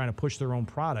 right? They're trying to push their own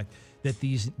product, that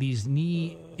these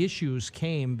knee issues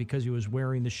came because he was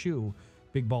wearing the shoe,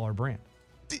 Big Baller brand.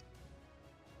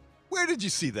 Where did you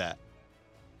see that?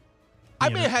 I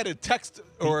may have had a text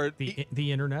or the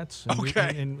internets. And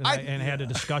okay. And had a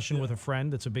discussion with a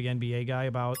friend that's a big NBA guy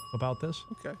about this.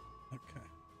 Okay.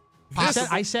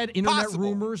 I said internet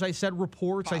rumors. I said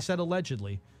reports. Possible. I said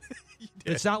allegedly.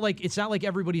 It's not like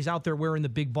everybody's out there wearing the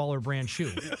Big Baller brand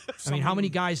shoe. I mean, how many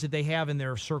guys did they have in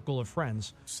their circle of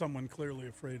friends? Someone clearly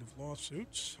afraid of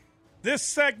lawsuits. This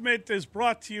segment is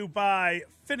brought to you by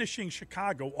Finishing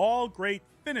Chicago. All great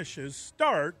finishes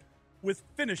start with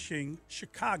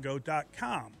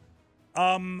finishingchicago.com.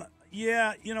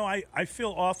 I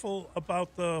feel awful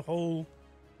about the whole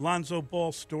Lonzo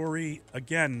Ball story.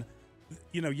 Again,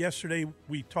 yesterday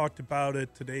we talked about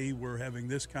it. Today we're having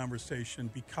this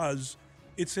conversation because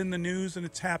it's in the news and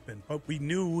it's happened. But we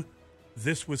knew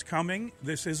this was coming.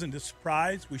 This isn't a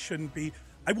surprise. We shouldn't be.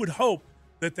 I would hope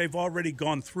that they've already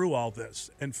gone through all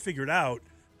this and figured out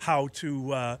how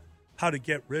to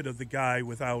get rid of the guy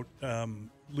without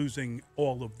losing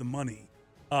all of the money.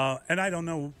 And I don't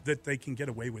know that they can get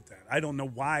away with that. I don't know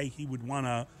why he would want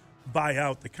to buy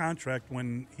out the contract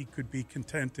when he could be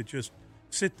content to just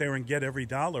sit there and get every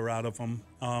dollar out of him.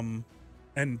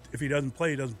 And if he doesn't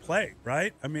play, he doesn't play,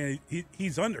 right? I mean,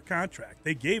 he's under contract.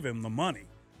 They gave him the money.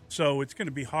 So it's going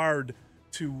to be hard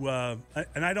to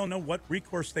and I don't know what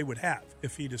recourse they would have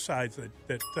if he decides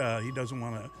that he doesn't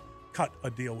want to cut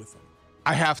a deal with them.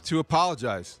 I have to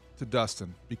apologize to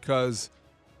Dustin because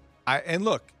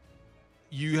look,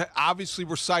 you obviously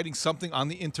were citing something on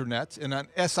the internet and on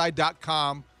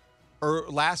SI.com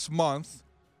last month.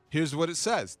 Here's what it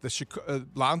says.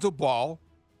 Lonzo Ball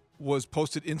was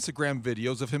posted Instagram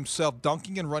videos of himself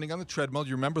dunking and running on the treadmill.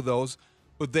 You remember those,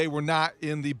 but they were not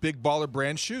in the Big Baller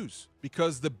brand shoes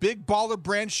because the Big Baller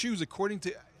brand shoes, according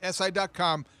to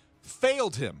SI.com,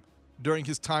 failed him during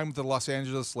his time with the Los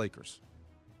Angeles Lakers.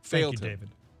 Failed Thank you, him.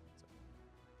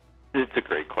 David. It's a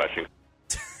great question.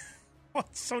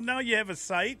 So now you have a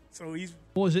site. So he's.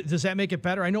 Well, does that make it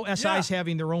better? I know SI's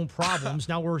having their own problems.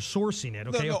 Now we're sourcing it.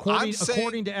 Okay, No,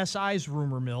 according to SI's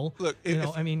rumor mill. Look,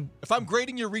 if I'm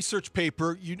grading your research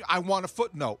paper, I want a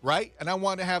footnote, right? And I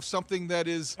want to have something that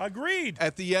is agreed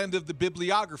at the end of the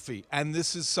bibliography. And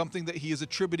this is something that he is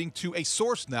attributing to a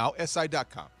source now,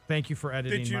 SI.com. Thank you for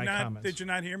editing my comments. Did you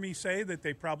not hear me say that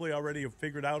they probably already have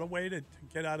figured out a way to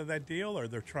get out of that deal, or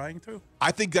they're trying to?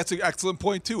 I think that's an excellent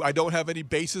point, too. I don't have any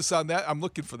basis on that. I'm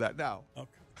looking for that now. Okay.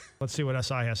 Let's see what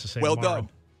SI has to say Well tomorrow. done.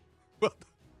 Well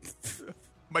done.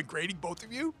 Am I grading both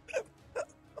of you?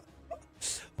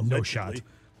 No shot.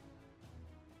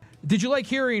 Did you like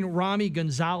hearing Rami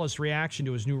Gonzalez's reaction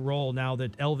to his new role now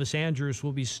that Elvis Andrus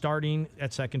will be starting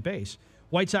at second base?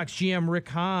 White Sox GM Rick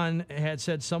Hahn had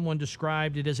said someone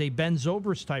described it as a Ben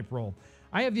Zobrist type role.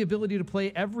 I have the ability to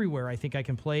play everywhere. I think I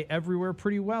can play everywhere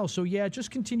pretty well. So, yeah,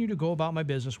 just continue to go about my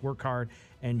business, work hard,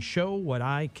 and show what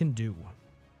I can do.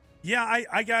 Yeah,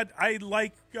 I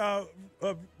like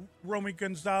Romy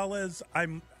Gonzalez.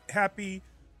 I'm happy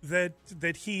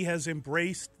that he has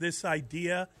embraced this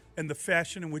idea and the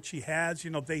fashion in which he has. You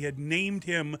know, they had named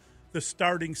him the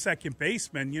starting second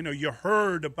baseman. You know, you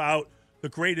heard about the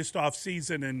greatest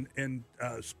offseason in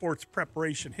sports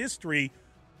preparation history,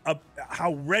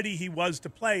 how ready he was to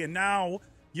play. And now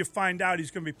you find out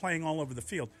he's going to be playing all over the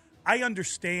field. I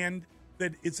understand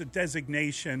that it's a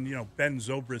designation, you know, Ben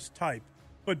Zobrist type.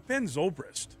 But Ben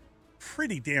Zobrist,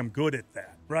 pretty damn good at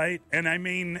that, right? And, I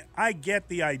mean, I get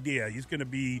the idea. He's going to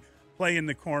be playing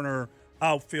the corner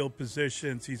outfield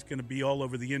positions. He's going to be all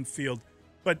over the infield.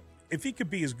 But if he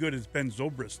could be as good as Ben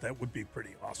Zobrist, that would be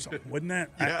pretty awesome, wouldn't it?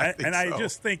 Yeah, I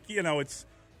just think, you know, it's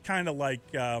kind of like,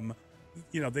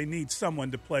 you know, they need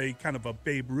someone to play kind of a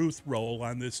Babe Ruth role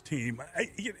on this team.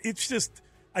 It's just,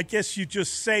 I guess you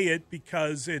just say it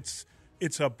because it's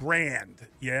a brand.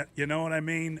 Yeah, you know what I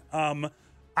mean?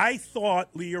 I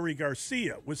thought Leury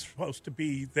Garcia was supposed to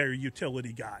be their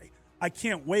utility guy. I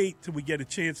can't wait till we get a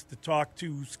chance to talk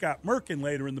to Scott Merkin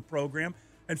later in the program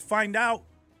and find out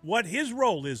what his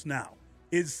role is now.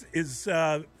 Is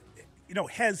you know,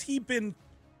 has he been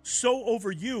so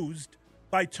overused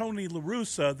by Tony La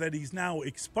Russa that he's now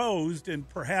exposed and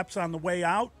perhaps on the way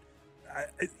out?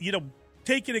 You know,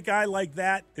 taking a guy like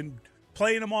that and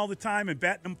playing him all the time and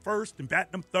batting him first and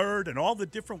batting him third and all the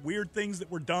different weird things that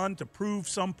were done to prove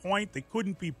some point that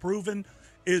couldn't be proven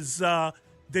is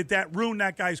did that ruin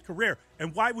that guy's career?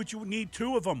 And why would you need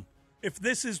two of them? If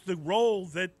this is the role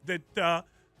that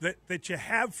you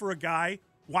have for a guy,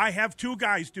 why have two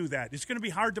guys do that? It's going to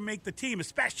be hard to make the team,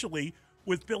 especially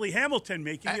with Billy Hamilton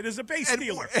making it as a base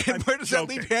stealer. And where does that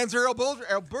leave Hanser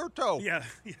Alberto? Yeah,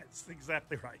 that's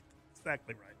exactly right.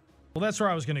 Exactly right. Well, that's where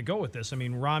I was going to go with this. I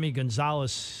mean, Rami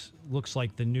Gonzalez looks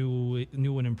like the new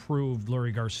and improved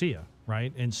Leury Garcia,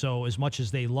 right? And so as much as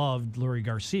they loved Leury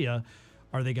Garcia,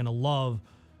 are they going to love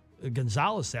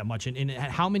Gonzalez that much? And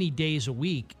how many days a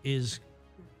week is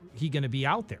he going to be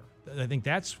out there? I think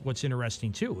that's what's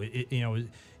interesting too.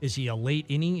 Is he a late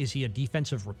inning? Is he a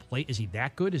defensive Is he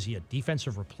that good? Is he a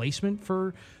defensive replacement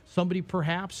for somebody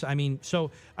perhaps? I mean,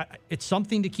 so it's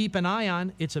something to keep an eye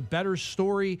on. It's a better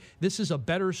story. This is a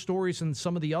better story than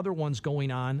some of the other ones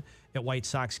going on at White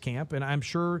Sox camp. And I'm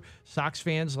sure Sox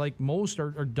fans, like most,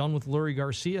 are done with Leury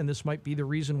Garcia, and this might be the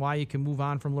reason why you can move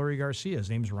on from Leury Garcia.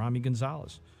 His name's Rami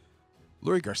Gonzalez.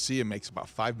 Leury Garcia makes about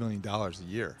 $5 million a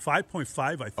year.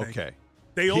 5.5, I think. Okay.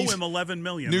 They owe him $11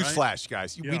 million. Newsflash, right?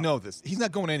 guys. We know this. He's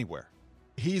not going anywhere.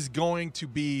 He's going to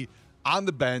be on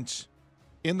the bench,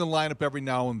 in the lineup every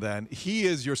now and then. He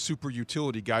is your super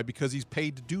utility guy because he's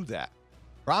paid to do that.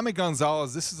 Rami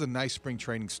Gonzalez, this is a nice spring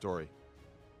training story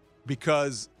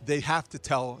because they have to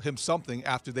tell him something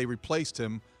after they replaced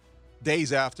him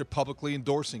days after publicly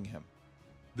endorsing him.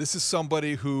 This is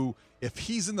somebody who, if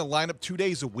he's in the lineup 2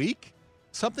 days a week,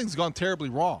 something's gone terribly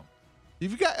wrong.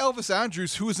 You've got Elvis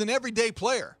Andrus, who is an everyday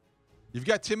player. You've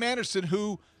got Tim Anderson,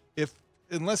 who,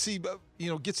 unless he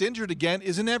gets injured again,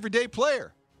 is an everyday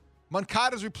player.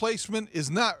 Moncada's replacement is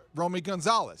not Romy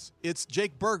Gonzalez. It's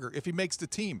Jake Berger if he makes the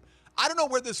team. I don't know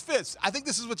where this fits. I think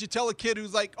this is what you tell a kid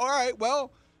who's like, all right,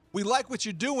 well, we like what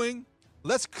you're doing.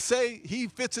 Let's say he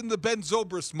fits in the Ben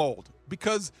Zobrist mold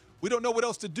because we don't know what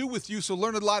else to do with you, so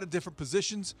learn a lot of different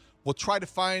positions. We'll try to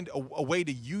find a way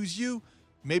to use you.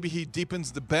 Maybe he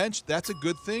deepens the bench. That's a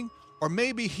good thing. Or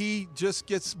maybe he just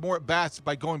gets more at-bats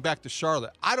by going back to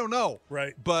Charlotte. I don't know.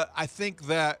 Right. But I think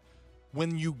that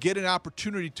when you get an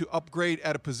opportunity to upgrade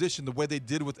at a position the way they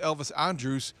did with Elvis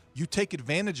Andrus, you take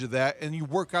advantage of that and you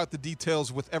work out the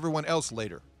details with everyone else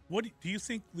later. What do you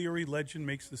think Leary Legend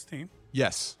makes this team?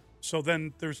 Yes. So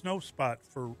then there's no spot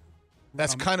for...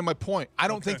 That's kind of my point. I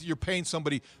don't think that you're paying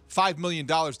somebody $5 million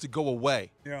to go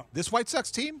away. Yeah. This White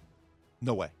Sox team?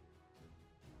 No way.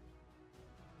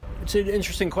 It's an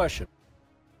interesting question.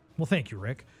 Well, thank you,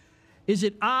 Rick. Is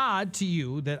it odd to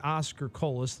you that Oscar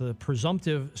Colas, the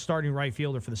presumptive starting right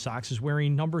fielder for the Sox, is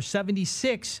wearing number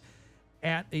 76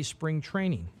 at a spring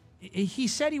training? He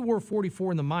said he wore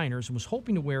 44 in the minors and was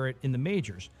hoping to wear it in the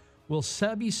majors. Will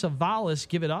Seby Savalas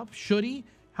give it up? Should he?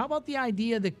 How about the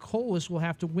idea that Colas will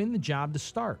have to win the job to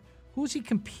start? Who is he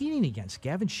competing against?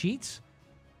 Gavin Sheets?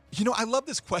 You know, I love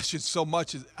this question so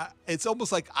much. It's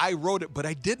almost like I wrote it, but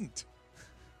I didn't.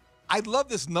 I love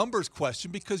this numbers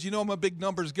question because, I'm a big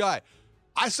numbers guy.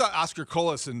 I saw Oscar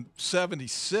Colas in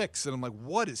 76, and I'm like,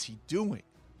 what is he doing?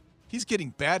 He's getting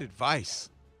bad advice.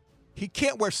 He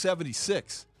can't wear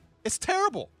 76. It's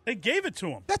terrible. They gave it to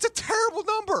him. That's a terrible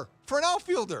number for an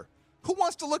outfielder. Who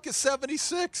wants to look at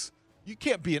 76? You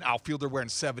can't be an outfielder wearing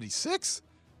 76.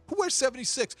 Who wears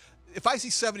 76? If I see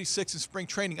 76 in spring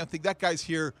training, I think that guy's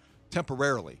here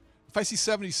temporarily. If I see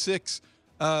 76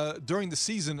 during the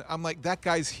season, I'm like, that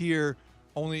guy's here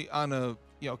only on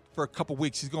for a couple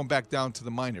weeks. He's going back down to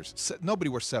the minors. Nobody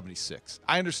wears 76.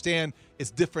 I understand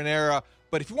it's different era,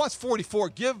 but if he wants 44,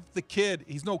 give the kid,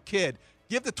 he's no kid,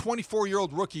 give the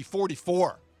 24-year-old rookie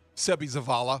 44, Seby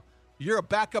Zavala. You're a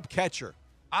backup catcher.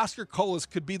 Oscar Colas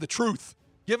could be the truth.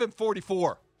 Give him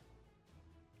 44.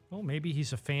 Well, maybe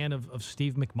he's a fan of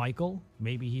Steve McMichael.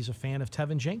 Maybe he's a fan of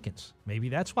Tevin Jenkins. Maybe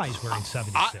that's why he's wearing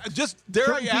 76.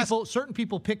 Certain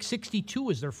people pick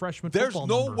 62 as their freshman football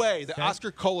number. There's no way that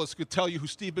Oscar Colas could tell you who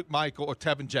Steve McMichael or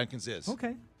Tevin Jenkins is.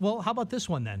 Okay. Well, how about this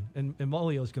one then? And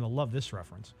Molio's going to love this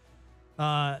reference.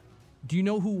 Do you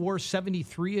know who wore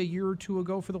 73 a year or two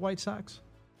ago for the White Sox?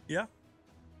 Yeah.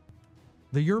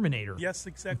 The Yerminator. Yes,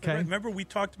 exactly. Okay. Right. Remember we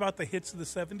talked about the hits of the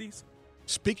 70s?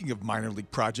 Speaking of minor league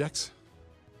projects.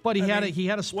 But he had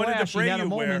a splash. He had a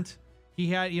moment. Wear? He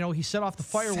had, he set off the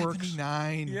fireworks.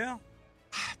 79. Yeah.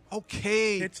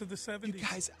 Okay. Hits of the 70s. You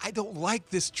guys, I don't like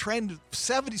this trend of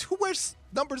 70s. Who wears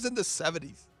numbers in the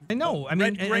 70s? I know. I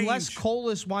mean, unless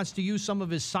Colas wants to use some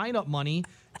of his sign-up money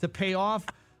to pay off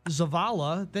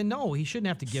Zavala, then no, he shouldn't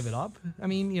have to give it up. I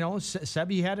mean,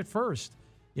 Seby had it first.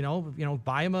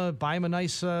 Buy him a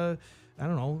nice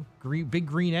big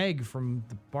green egg from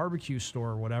the barbecue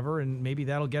store or whatever, and maybe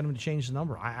that'll get him to change the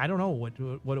number. I don't know what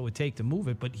it would take to move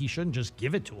it, but he shouldn't just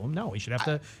give it to him. No, he should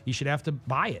have to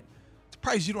buy it.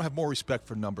 Surprised you don't have more respect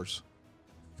for numbers.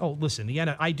 Oh, listen,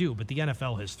 I do, but the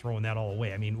NFL has thrown that all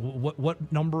away. I mean,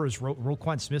 what number is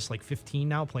Roquan Smith's, like 15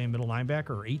 now, playing middle linebacker,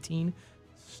 or 18?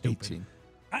 Stupid. 18.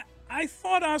 I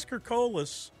thought Oscar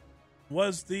Colas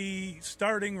was the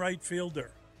starting right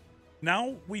fielder.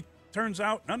 Now turns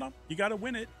out, no, you got to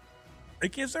win it.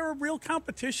 Like, is there a real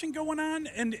competition going on?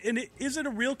 And is it a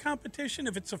real competition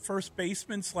if it's a first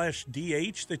baseman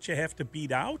 /DH that you have to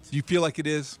beat out? Do you feel like it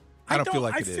is? I don't feel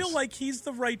like it is. I feel like he's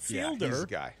the right fielder. Yeah, he's the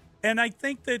guy. And I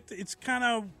think that it's kind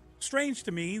of strange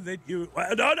to me that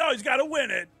no, he's got to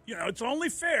win it. It's only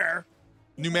fair.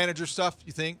 New manager stuff,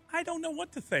 you think? I don't know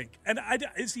what to think. And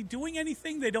is he doing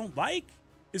anything they don't like?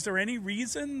 Is there any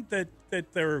reason that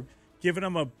they're giving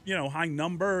him a high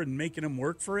number and making him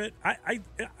work for it? I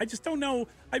just don't know.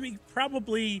 I mean,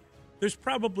 there's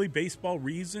probably baseball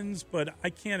reasons, but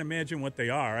I can't imagine what they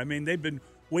are. I mean, they've been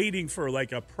waiting for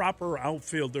like a proper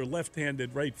outfielder,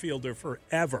 left-handed right fielder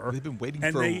forever. They've been waiting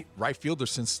for a right fielder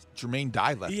since Jermaine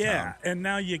Dye left town. And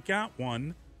now you got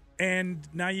one. And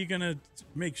now you're going to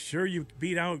make sure you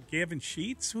beat out Gavin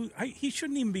Sheets, he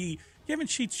shouldn't even be. Gavin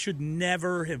Sheets should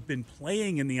never have been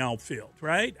playing in the outfield,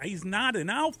 right? He's not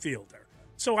an outfielder.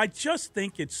 So I just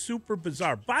think it's super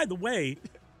bizarre. By the way,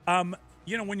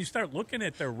 when you start looking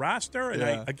at their roster,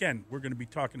 and again, we're going to be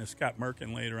talking to Scott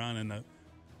Merkin later on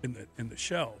in the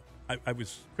show. I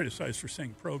was criticized for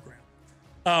saying program.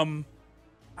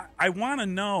 I want to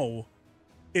know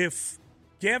if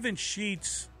Gavin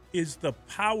Sheets is the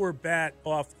power bat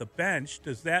off the bench.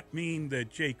 Does that mean that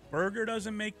Jake Berger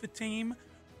doesn't make the team?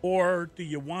 Or do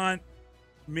you want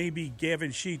maybe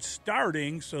Gavin Sheets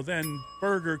starting so then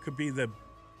Berger could be the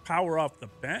power off the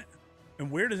bench? And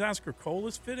where does Oscar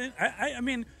Colas fit in? I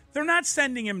mean, they're not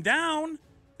sending him down.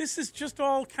 This is just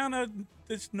all kind of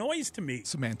this noise to me.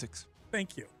 Semantics.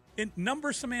 Thank you. In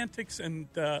number semantics and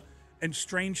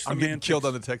strange semantics. I'm getting killed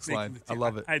on the text line. I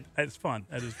love it. It's fun.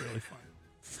 That is really fun.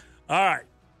 All right.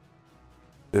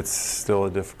 It's still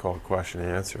a difficult question to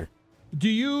answer. Do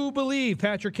you believe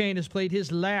Patrick Kane has played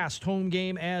his last home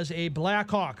game as a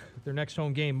Blackhawk? Their next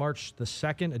home game, March the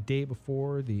 2nd, a day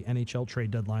before the NHL trade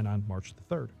deadline on March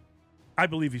the 3rd. I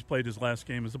believe he's played his last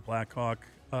game as a Blackhawk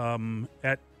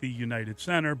at the United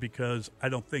Center because I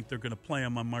don't think they're going to play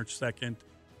him on March 2nd.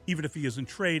 Even if he isn't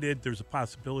traded, there's a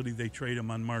possibility they trade him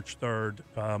on March 3rd.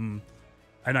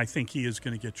 And I think he is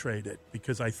going to get traded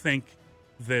because I think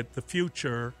that the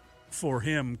future for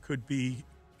him could be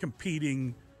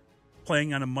competing,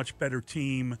 playing on a much better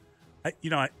team.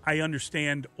 I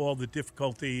understand all the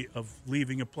difficulty of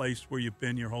leaving a place where you've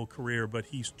been your whole career, but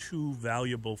he's too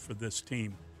valuable for this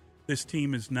team. This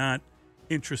team is not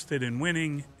interested in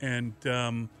winning, and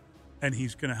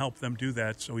he's going to help them do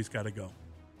that, so he's got to go.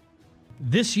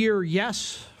 This year,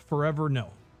 yes. Forever,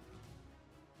 no.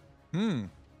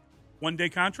 One-day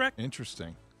contract?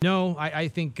 Interesting. No, I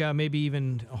think maybe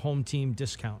even a home team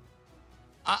discount.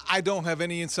 I don't have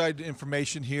any inside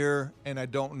information here, and I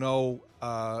don't know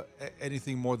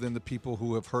anything more than the people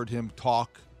who have heard him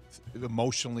talk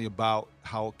emotionally about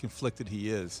how conflicted he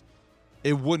is.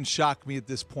 It wouldn't shock me at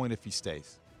this point if he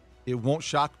stays. It won't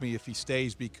shock me if he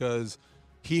stays because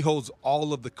he holds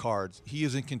all of the cards. He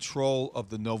is in control of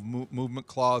the no movement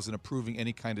clause and approving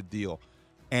any kind of deal.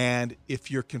 And if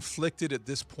you're conflicted at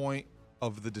this point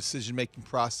of the decision-making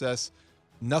process,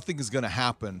 nothing is going to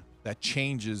happen that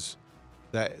changes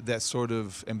that sort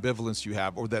of ambivalence you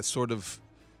have, or that sort of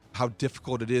how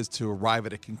difficult it is to arrive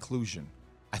at a conclusion.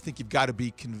 I think you've got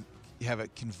to have a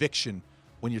conviction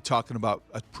when you're talking about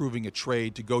approving a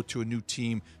trade to go to a new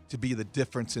team to be the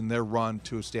difference in their run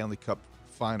to a Stanley Cup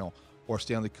final or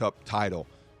Stanley Cup title.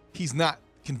 He's not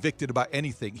convicted about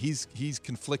anything. He's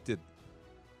conflicted,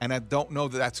 and I don't know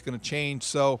that that's going to change.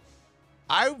 So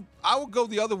I will go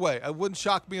the other way. It wouldn't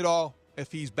shock me at all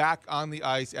if he's back on the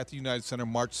ice at the United Center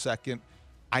March 2nd.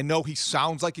 I know he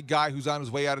sounds like a guy who's on his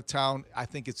way out of town. I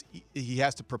think he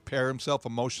has to prepare himself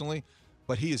emotionally,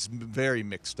 but he is very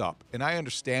mixed up, and I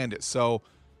understand it. So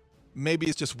maybe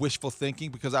it's just wishful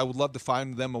thinking because I would love to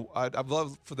find them. I'd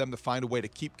love for them to find a way to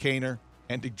keep Kaner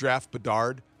and to draft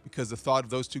Bedard because the thought of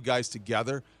those two guys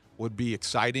together would be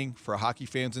exciting for hockey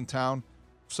fans in town.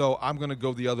 So I'm going to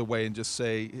go the other way and just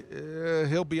say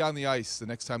he'll be on the ice the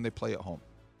next time they play at home.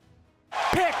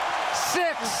 Pick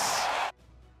 6.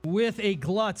 With a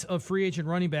glut of free agent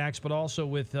running backs, but also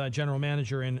with general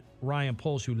manager and Ryan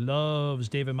Poles, who loves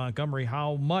David Montgomery,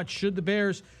 how much should the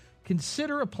Bears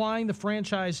consider applying the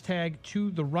franchise tag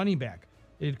to the running back?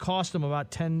 It cost them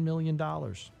about $10 million.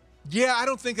 Yeah, I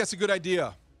don't think that's a good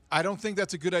idea. I don't think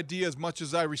that's a good idea as much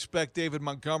as I respect David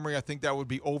Montgomery. I think that would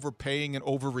be overpaying and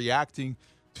overreacting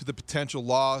to the potential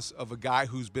loss of a guy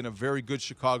who's been a very good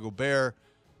Chicago Bear,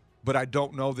 but I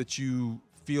don't know that you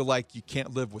feel like you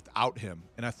can't live without him.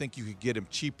 And I think you could get him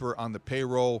cheaper on the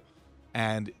payroll.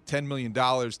 And $10 million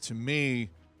to me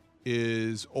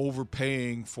is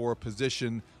overpaying for a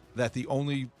position that the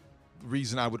only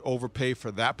reason I would overpay for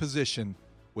that position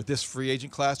with this free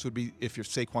agent class would be if your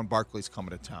Saquon Barkley's coming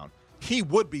to town. He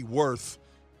would be worth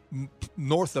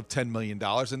north of $10 million,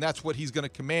 and that's what he's going to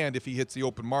command if he hits the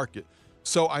open market.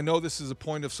 So I know this is a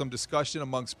point of some discussion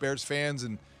amongst Bears fans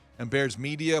and Bears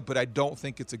media, but I don't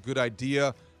think it's a good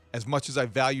idea. As much as I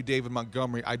value David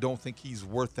Montgomery, I don't think he's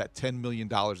worth that $10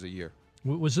 million a year.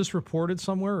 Was this reported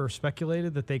somewhere or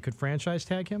speculated that they could franchise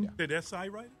tag him? Yeah. Did SI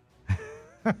write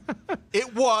it?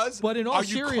 It was. But in all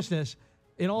seriousness,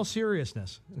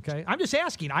 okay? I'm just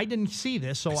asking. I didn't see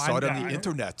this, so I saw it on the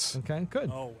internet. Okay, good.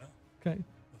 Oh, well.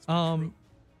 Okay.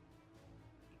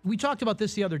 We talked about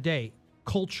this the other day,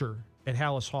 culture at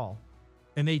Hallis Hall.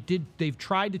 And they've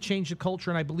tried to change the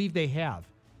culture, and I believe they have.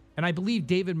 And I believe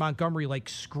David Montgomery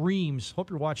screams. Hope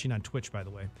you're watching on Twitch, by the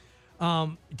way.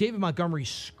 David Montgomery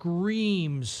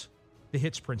screams the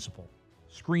hits principle.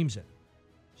 Screams it.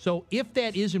 So if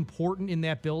that is important in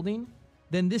that building,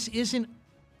 then this isn't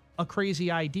a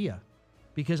crazy idea.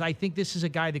 Because I think this is a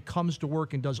guy that comes to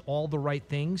work and does all the right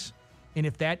things. And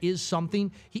if that is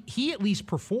something, he at least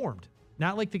performed.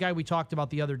 Not like the guy we talked about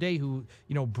the other day who,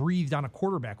 breathed on a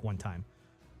quarterback one time.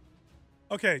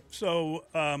 Okay, so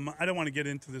I don't want to get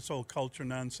into this whole culture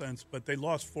nonsense, but they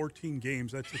lost 14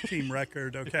 games. That's a team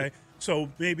record, okay? So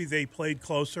maybe they played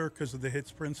closer because of the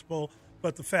hits principle,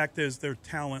 but the fact is they're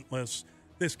talentless.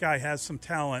 This guy has some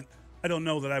talent. I don't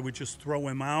know that I would just throw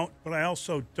him out, but I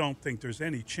also don't think there's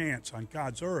any chance on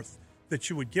God's earth that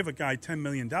you would give a guy $10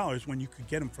 million when you could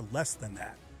get him for less than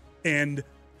that. And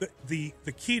the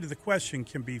key to the question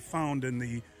can be found in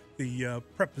the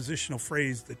prepositional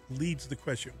phrase that leads the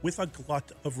question, with a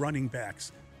glut of running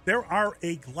backs. There are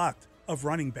a glut of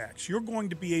running backs. You're going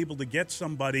to be able to get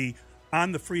somebody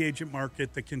on the free agent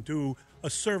market that can do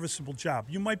a serviceable job.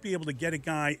 You might be able to get a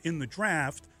guy in the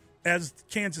draft, as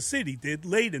Kansas City did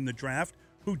late in the draft,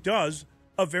 who does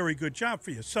a very good job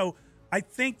for you. So I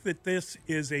think that this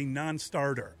is a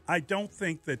non-starter. I don't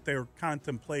think that they're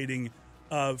contemplating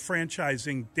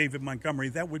franchising David Montgomery.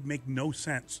 That would make no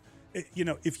sense. You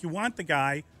know, if you want the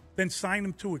guy, then sign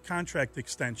him to a contract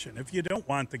extension. If you don't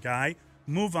want the guy,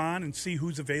 move on and see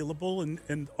who's available,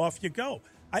 and off you go.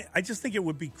 I just think it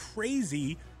would be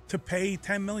crazy to pay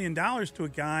 $10 million to a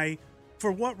guy.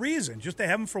 For what reason? Just to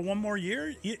have him for one more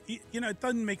year? You know, it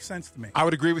doesn't make sense to me. I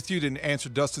would agree with you. To answer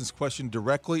Dustin's question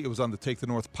directly, it was on the Take the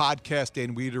North podcast.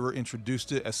 Dan Wiederer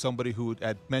introduced it as somebody who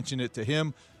had mentioned it to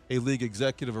him, a league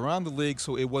executive around the league,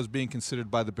 so it was being considered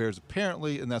by the Bears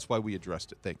apparently, and that's why we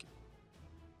addressed it. Thank you.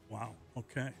 Wow.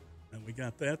 Okay. And we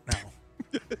got that now.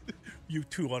 You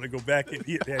two ought to go back and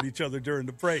hit at each other during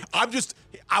the break. I was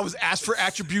asked for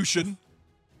attribution.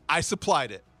 I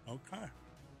supplied it. Okay.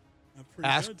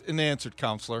 Asked and answered,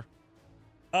 counselor.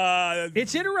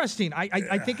 It's interesting.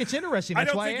 I think it's interesting.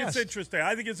 That's I don't think it's interesting.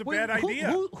 I think it's a bad idea.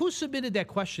 Who submitted that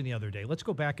question the other day? Let's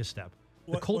go back a step.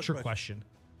 The culture question.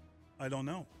 I don't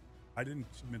know. I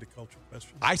didn't submit a culture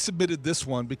question. I submitted this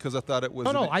one because I thought it was.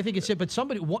 No, I think it's it. But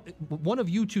one of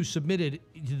you two submitted,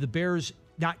 did the Bears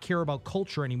not care about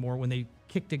culture anymore when they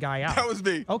kicked a guy out? That was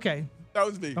me. Okay. That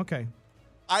was me. Okay.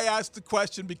 I asked the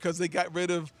question because they got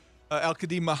rid of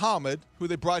Al-Qadim Muhammad, who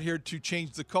they brought here to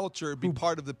change the culture, be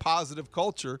part of the positive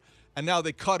culture, and now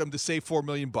they cut him to save $4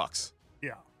 million.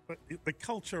 Yeah, but the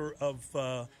culture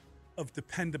of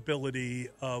dependability,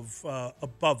 of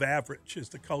above average, is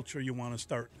the culture you want to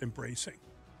start embracing,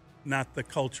 not the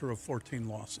culture of 14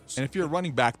 losses. And if you're a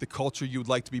running back, the culture you would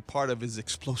like to be part of is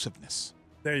explosiveness.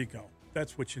 There you go.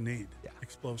 That's what you need. Yeah.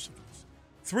 Explosiveness.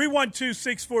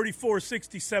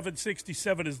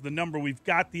 312-644-6767 is the number. We've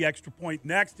got the extra point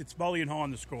next. It's Mully and Haw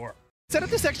on the Score. Set up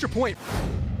this extra point.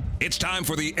 It's time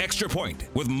for the Extra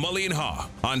Point with Mully and Haw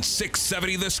on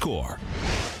 670 The Score.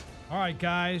 All right,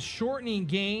 guys. Shortening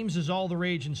games is all the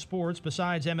rage in sports.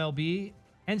 Besides MLB,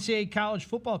 NCAA college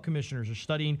football commissioners are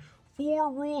studying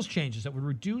 4 rules changes that would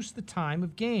reduce the time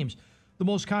of games. The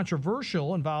most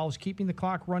controversial involves keeping the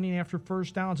clock running after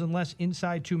first downs unless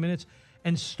inside 2 minutes,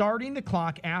 and starting the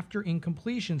clock after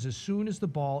incompletions as soon as the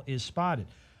ball is spotted.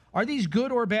 Are these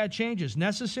good or bad changes,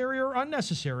 necessary or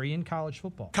unnecessary in college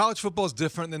football? College football is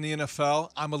different than the NFL.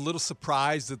 I'm a little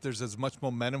surprised that there's as much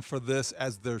momentum for this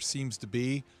as there seems to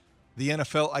be. The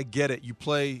NFL, I get it. You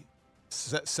play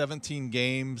 17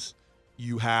 games.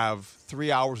 You have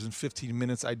 3 hours and 15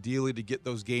 minutes ideally to get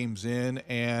those games in,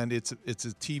 and it's a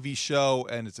TV show,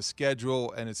 and it's a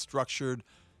schedule, and it's structured,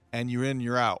 and you're in,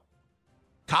 you're out.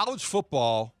 College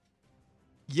football,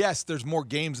 yes, there's more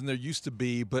games than there used to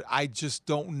be, but I just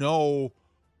don't know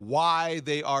why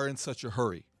they are in such a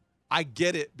hurry. I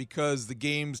get it because the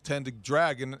games tend to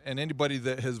drag, and anybody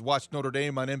that has watched Notre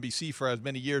Dame on NBC for as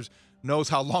many years knows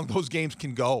how long those games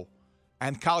can go.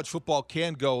 And college football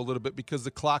can go a little bit because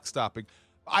the clock's stopping.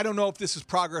 I don't know if this is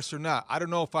progress or not. I don't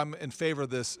know if I'm in favor of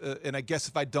this, and I guess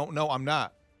if I don't know, I'm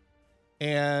not.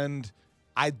 And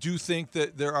I do think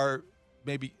that there are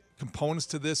maybe components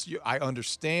to this I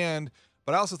understand,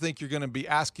 but I also think you're going to be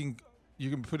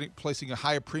placing a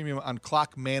higher premium on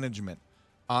clock management,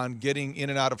 on getting in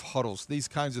and out of huddles, these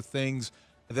kinds of things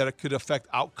that could affect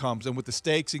outcomes. And with the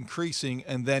stakes increasing,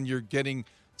 and then you're getting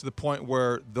to the point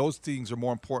where those things are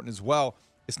more important as well.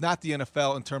 It's not the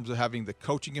NFL in terms of having the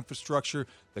coaching infrastructure,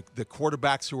 the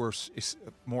quarterbacks who are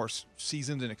more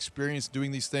seasoned and experienced doing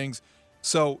these things.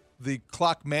 So the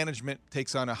clock management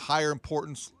takes on a higher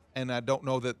importance, and I don't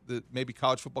know that maybe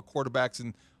college football quarterbacks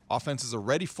and offenses are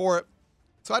ready for it.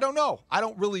 So I don't know.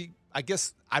 I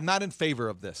guess I'm not in favor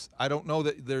of this. I don't know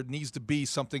that there needs to be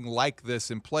something like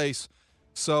this in place.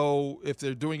 So if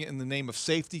they're doing it in the name of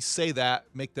safety, say that,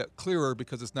 make that clearer,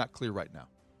 because it's not clear right now.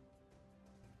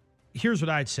 Here's what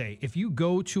I'd say. If you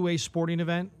go to a sporting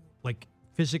event, like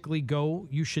physically go,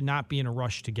 you should not be in a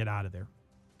rush to get out of there.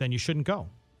 Then you shouldn't go.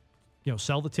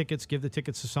 Sell the tickets, give the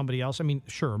tickets to somebody else. I mean,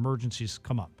 sure, emergencies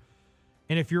come up.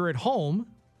 And if you're at home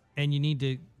and you need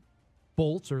to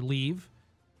bolt or leave,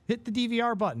 hit the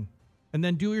DVR button. And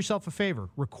then do yourself a favor.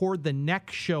 Record the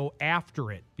next show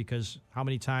after it, because how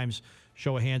many times,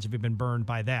 show of hands, have you been burned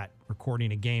by that,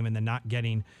 recording a game and then not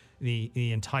getting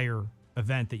the entire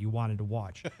event that you wanted to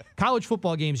watch? College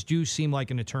football games do seem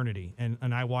like an eternity, and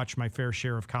I watch my fair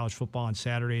share of college football on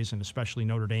Saturdays, and especially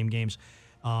Notre Dame games,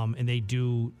 and they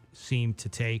do seem to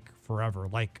take forever,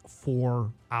 like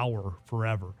 4-hour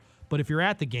forever. But if you're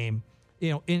at the game, you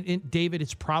know, in David,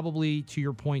 it's probably, to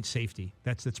your point, safety.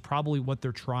 That's probably what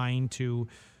they're trying to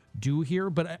do here.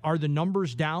 But are the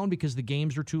numbers down because the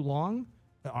games are too long?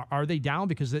 Are they down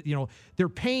because, you know,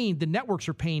 the networks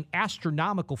are paying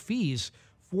astronomical fees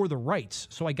for the rights?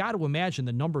 So I got to imagine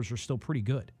the numbers are still pretty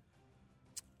good.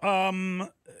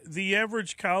 The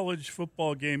average college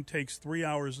football game takes 3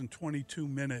 hours and 22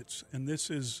 minutes, and this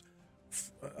is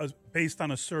based on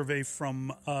a survey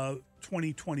from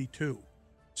 2022.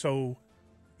 So,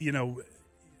 you know,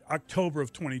 October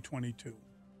of 2022.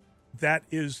 That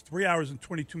is 3 hours and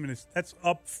 22 minutes. That's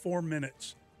up 4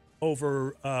 minutes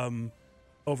over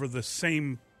the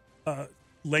same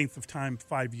length of time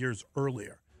 5 years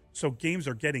earlier. So games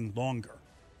are getting longer.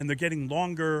 And they're getting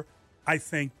longer, I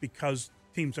think, because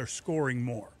teams are scoring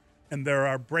more. And there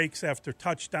are breaks after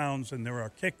touchdowns, and there are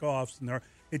kickoffs, and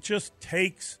it just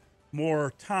takes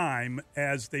more time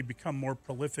as they become more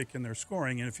prolific in their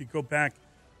scoring. And if you go back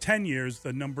 10 years,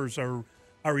 the numbers are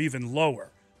even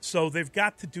lower. So they've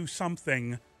got to do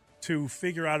something to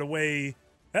figure out a way.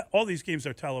 All these games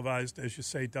are televised, as you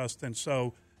say, Dustin.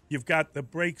 So you've got the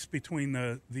breaks between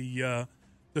the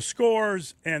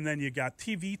scores, and then you got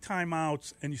TV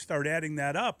timeouts, and you start adding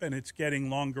that up, and it's getting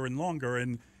longer and longer.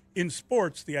 And in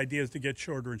sports, the idea is to get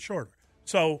shorter and shorter.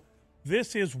 So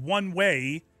this is one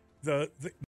way the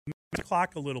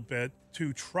clock a little bit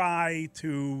to try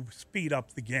to speed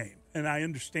up the game. And I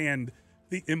understand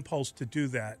the impulse to do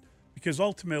that, because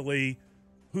ultimately,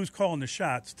 who's calling the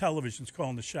shots? Television's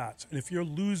calling the shots. And if you're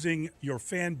losing your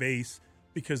fan base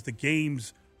because the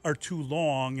games are too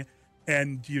long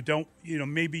and you don't,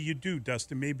 maybe you do,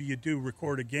 Dustin, maybe you do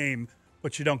record a game,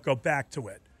 but you don't go back to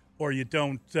it, or you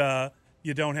don't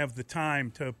have the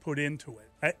time to put into it.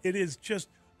 It is just,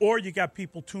 or you got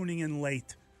people tuning in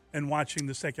late and watching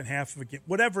the second half of a game,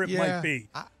 whatever it might be.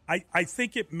 I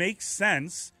think it makes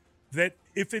sense that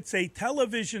if it's a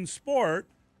television sport,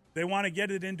 they want to get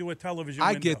it into a television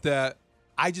window. I get that.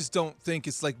 I just don't think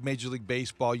it's like Major League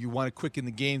Baseball. You want to quicken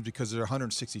the games because there are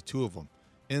 162 of them.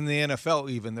 In the NFL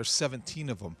even, there's 17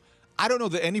 of them. I don't know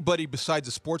that anybody besides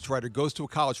a sports writer goes to a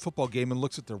college football game and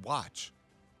looks at their watch.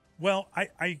 Well,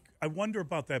 I wonder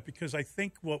about that, because I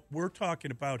think what we're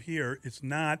talking about here is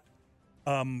not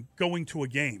going to a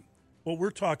game. What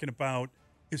we're talking about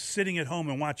is sitting at home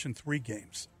and watching 3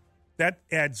 games. That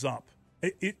adds up.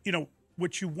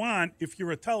 What you want, if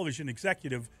you're a television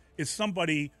executive, is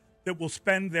somebody that will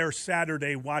spend their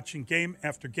Saturday watching game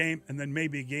after game, and then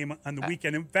maybe a game on the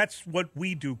weekend. And that's what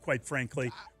we do, quite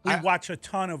frankly. We watch a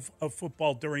ton of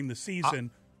football during the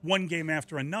season, one game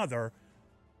after another.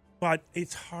 But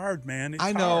it's hard, man. It's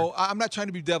I know. hard. I'm not trying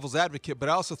to be devil's advocate, but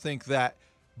I also think that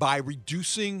by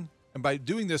reducing and by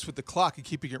doing this with the clock and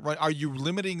keeping it running, are you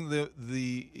limiting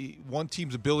the one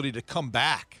team's ability to come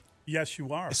back? Yes,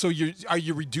 you are. So are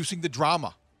you reducing the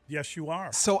drama? Yes, you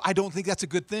are. So I don't think that's a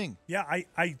good thing. Yeah,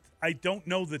 I don't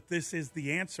know that this is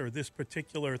the answer, this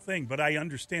particular thing, but I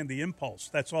understand the impulse.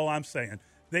 That's all I'm saying.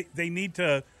 They need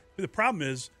to. The problem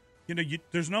is,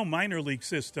 there's no minor league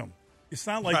system. It's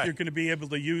not like you're going to be able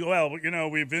to use. Well,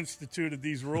 we've instituted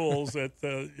these rules at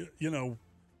the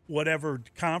whatever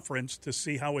conference to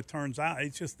see how it turns out.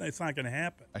 It's not going to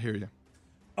happen. I hear you.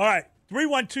 All right.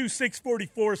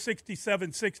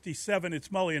 312-644-6767. It's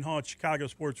Mully and Haw at Chicago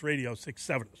Sports Radio,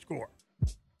 6-7 The Score.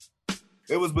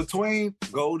 It was between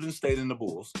Golden State and the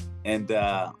Bulls. And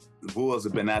the Bulls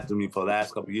have been after me for the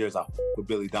last couple of years. I with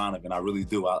Billy Donovan. I really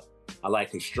do. I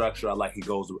like his structure. I like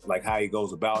how he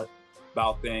goes about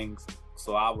things.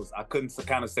 So I couldn't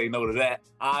kind of say no to that.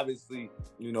 Obviously,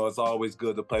 it's always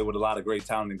good to play with a lot of great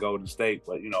talent in Golden State,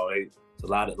 but it's a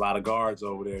lot of guards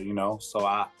over there, So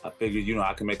I figured,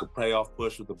 I can make a playoff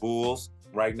push with the Bulls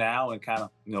right now and kind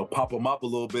of, pump them up a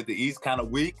little bit. The East kind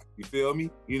of weak, you feel me?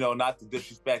 Not to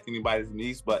disrespect anybody from the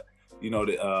East, but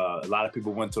a lot of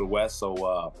people went to the West,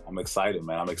 so I'm excited,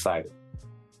 man. I'm excited.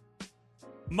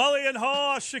 Mully and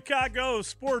Haw, Chicago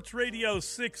Sports Radio,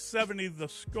 670 The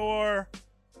Score.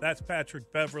 That's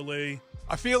Patrick Beverley.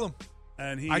 I feel him.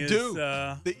 And I do.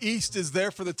 The East is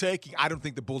there for the taking. I don't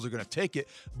think the Bulls are going to take it.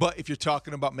 But if you're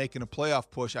talking about making a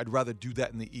playoff push, I'd rather do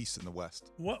that in the East than the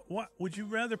West. What would you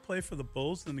rather play for the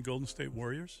Bulls than the Golden State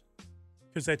Warriors?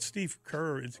 Because that Steve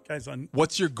Kerr, guy's on.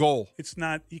 What's your goal? It's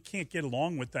not. You can't get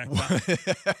along with that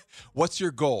guy. What's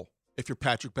your goal if you're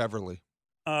Patrick Beverley?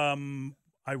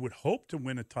 I would hope to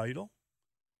win a title,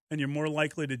 and you're more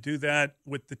likely to do that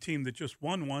with the team that just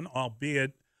won one,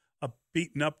 albeit a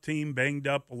beaten-up team, banged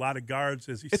up, a lot of guards,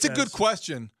 as he says. It's a good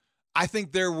question. I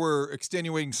think there were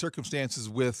extenuating circumstances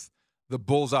with the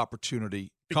Bulls'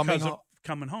 opportunity coming home.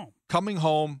 Coming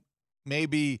home,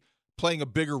 maybe playing a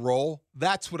bigger role.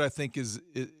 That's what I think is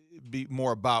be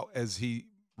more about, as he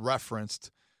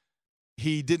referenced.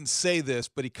 He didn't say this,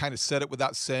 but he kind of said it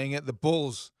without saying it. The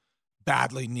Bulls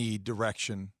badly need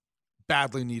direction,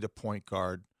 badly need a point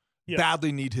guard,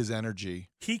 badly need his energy.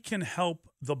 He can help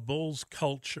the Bulls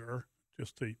culture,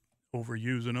 just to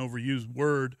overuse an overused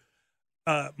word,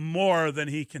 more than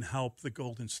he can help the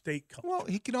Golden State culture. Well,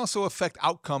 he can also affect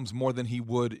outcomes more than he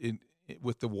would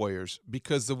with the Warriors,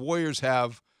 because the Warriors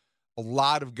have a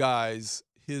lot of guys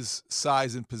his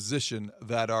size and position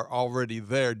that are already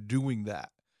there doing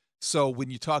that. So when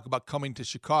you talk about coming to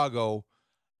Chicago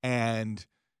and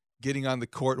getting on the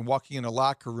court and walking in a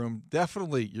locker room,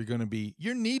 definitely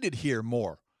you're needed here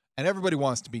more. And everybody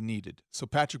wants to be needed. So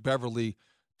Patrick Beverley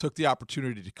took the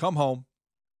opportunity to come home,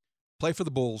 play for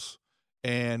the Bulls,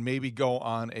 and maybe go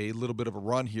on a little bit of a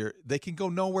run here. They can go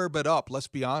nowhere but up, let's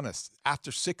be honest.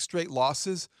 After 6 straight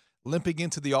losses, limping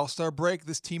into the All-Star break,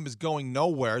 this team is going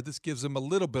nowhere. This gives them a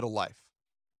little bit of life.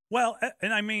 Well,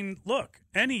 and I mean, look,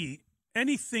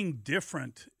 anything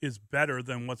different is better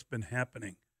than what's been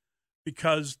happening,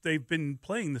 because they've been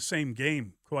playing the same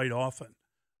game quite often.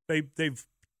 They've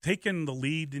taken the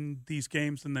lead in these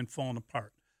games and then fallen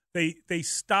apart. They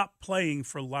stop playing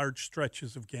for large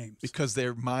stretches of games because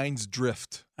their minds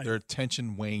drift, their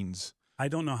attention wanes. I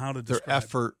don't know how to describe their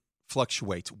effort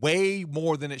fluctuates way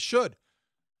more than it should.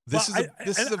 This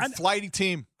is a flighty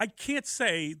team. I can't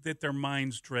say that their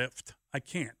minds drift. I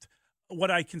can't. What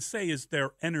I can say is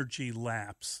their energy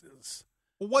lapses.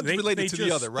 Well, one's related to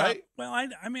the other, right? Well,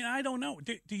 I mean, I don't know.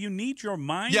 Do you need your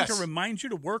mind to remind you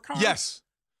to work hard? Yes.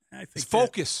 I think it's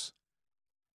focus.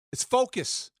 It's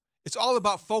focus. It's all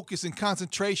about focus and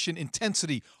concentration,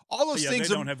 intensity. All those things.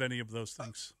 They don't have any of those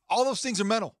things. All those things are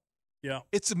mental. Yeah.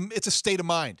 It's a state of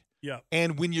mind. Yeah.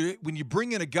 And when you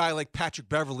bring in a guy like Patrick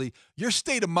Beverley, your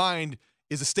state of mind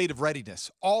is a state of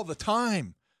readiness all the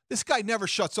time. This guy never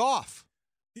shuts off.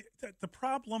 The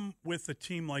problem with a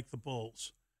team like the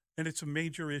Bulls, and it's a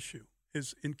major issue,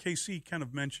 is, in KC kind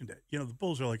of mentioned it. You know, the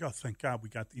Bulls are like, oh, thank God we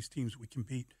got these teams we can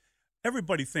beat.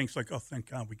 Everybody thinks like, oh, thank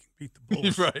God we can beat the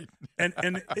Bulls. Right.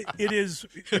 And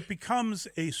it becomes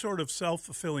a sort of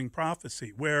self-fulfilling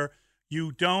prophecy where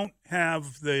you don't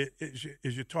have as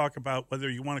you talk about, whether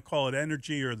you want to call it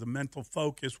energy or the mental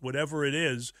focus, whatever it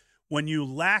is, when you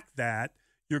lack that,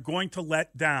 you're going to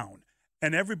let down.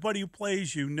 And everybody who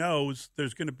plays you knows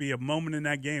there's going to be a moment in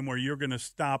that game where you're going to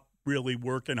stop really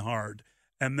working hard,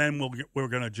 and then we're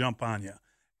going to jump on you.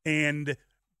 And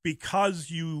because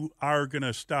you are going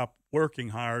to stop working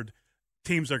hard,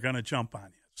 teams are going to jump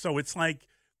on you. So it's like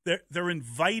they're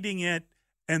inviting it,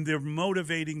 and they're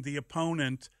motivating the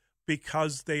opponent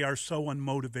because they are so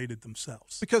unmotivated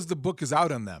themselves. Because the book is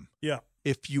out on them. Yeah.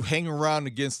 If you hang around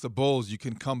against the Bulls, you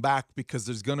can come back because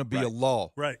there's going to be a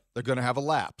lull. Right. They're going to have a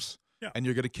lapse. Yeah. And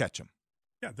you're going to catch them.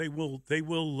 Yeah, they will.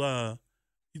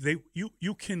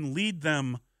 You can lead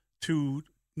them to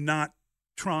not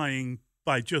trying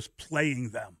by just playing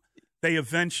them. They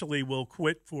eventually will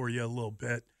quit for you a little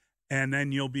bit, and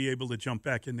then you'll be able to jump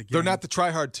back in the game. They're not the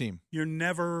try-hard team. You're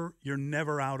never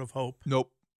out of hope.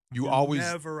 Nope. You're always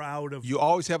never out of. You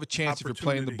always have a chance if you're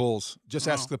playing the Bulls. Just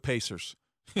ask the Pacers.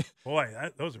 Boy,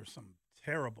 those are some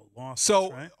terrible losses.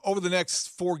 So right? over the next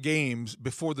 4 games,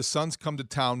 before the Suns come to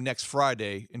town next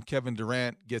Friday, and Kevin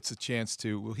Durant gets a chance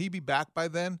will he be back by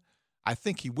then? I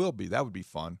think he will be. That would be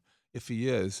fun if he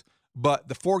is. But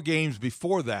the 4 games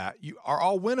before that are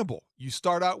all winnable. You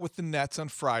start out with the Nets on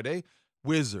Friday,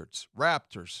 Wizards,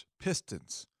 Raptors,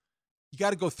 Pistons. You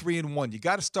got to go 3-1. You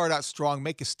got to start out strong,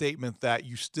 make a statement that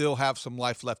you still have some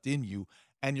life left in you,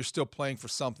 and you're still playing for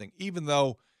something, even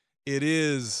though it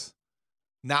is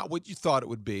not what you thought it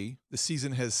would be. The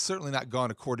season has certainly not gone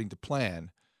according to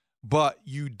plan, but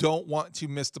you don't want to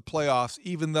miss the playoffs,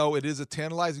 even though it is a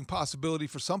tantalizing possibility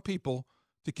for some people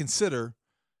to consider.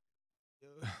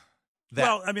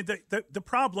 Well, I mean, the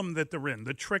problem that they're in,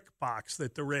 the trick box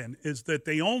that they're in, is that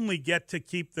they only get to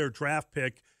keep their draft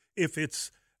pick if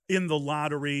it's in the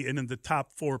lottery and in the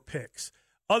top 4 picks.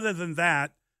 Other than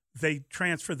that, they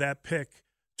transfer that pick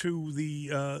to the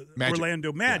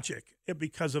Orlando Magic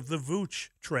because of the Vooch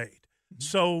trade. Mm-hmm.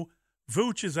 So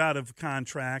Vooch is out of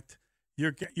contract.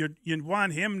 You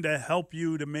want him to help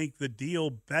you to make the deal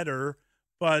better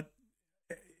but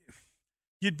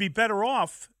you'd be better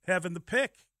off having the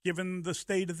pick given the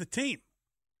state of the team.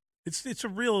 It's a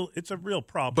real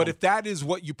problem. But if that is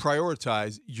what you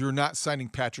prioritize, you're not signing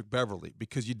Patrick Beverley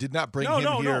because you did not bring him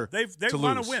here. They to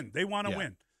want lose. to win. They want to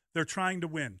win. They're trying to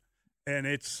win, and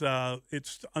it's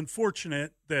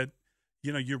unfortunate that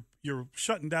you're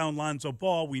shutting down Lonzo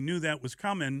Ball. We knew that was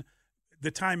coming.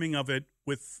 The timing of it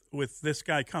with this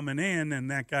guy coming in and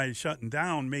that guy shutting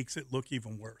down makes it look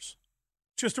even worse.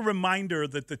 Just a reminder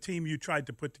that the team you tried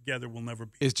to put together will never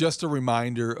be. It's just a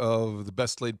reminder of the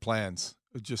best laid plans.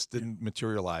 It just didn't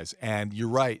materialize. And you're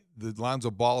right. The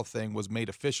Lonzo Ball thing was made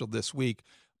official this week,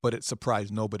 but it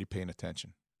surprised nobody paying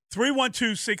attention.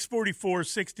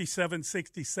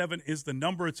 312-644-6767 is the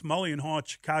number. It's Mully and Haw,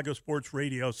 Chicago Sports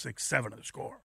Radio 670 The Score.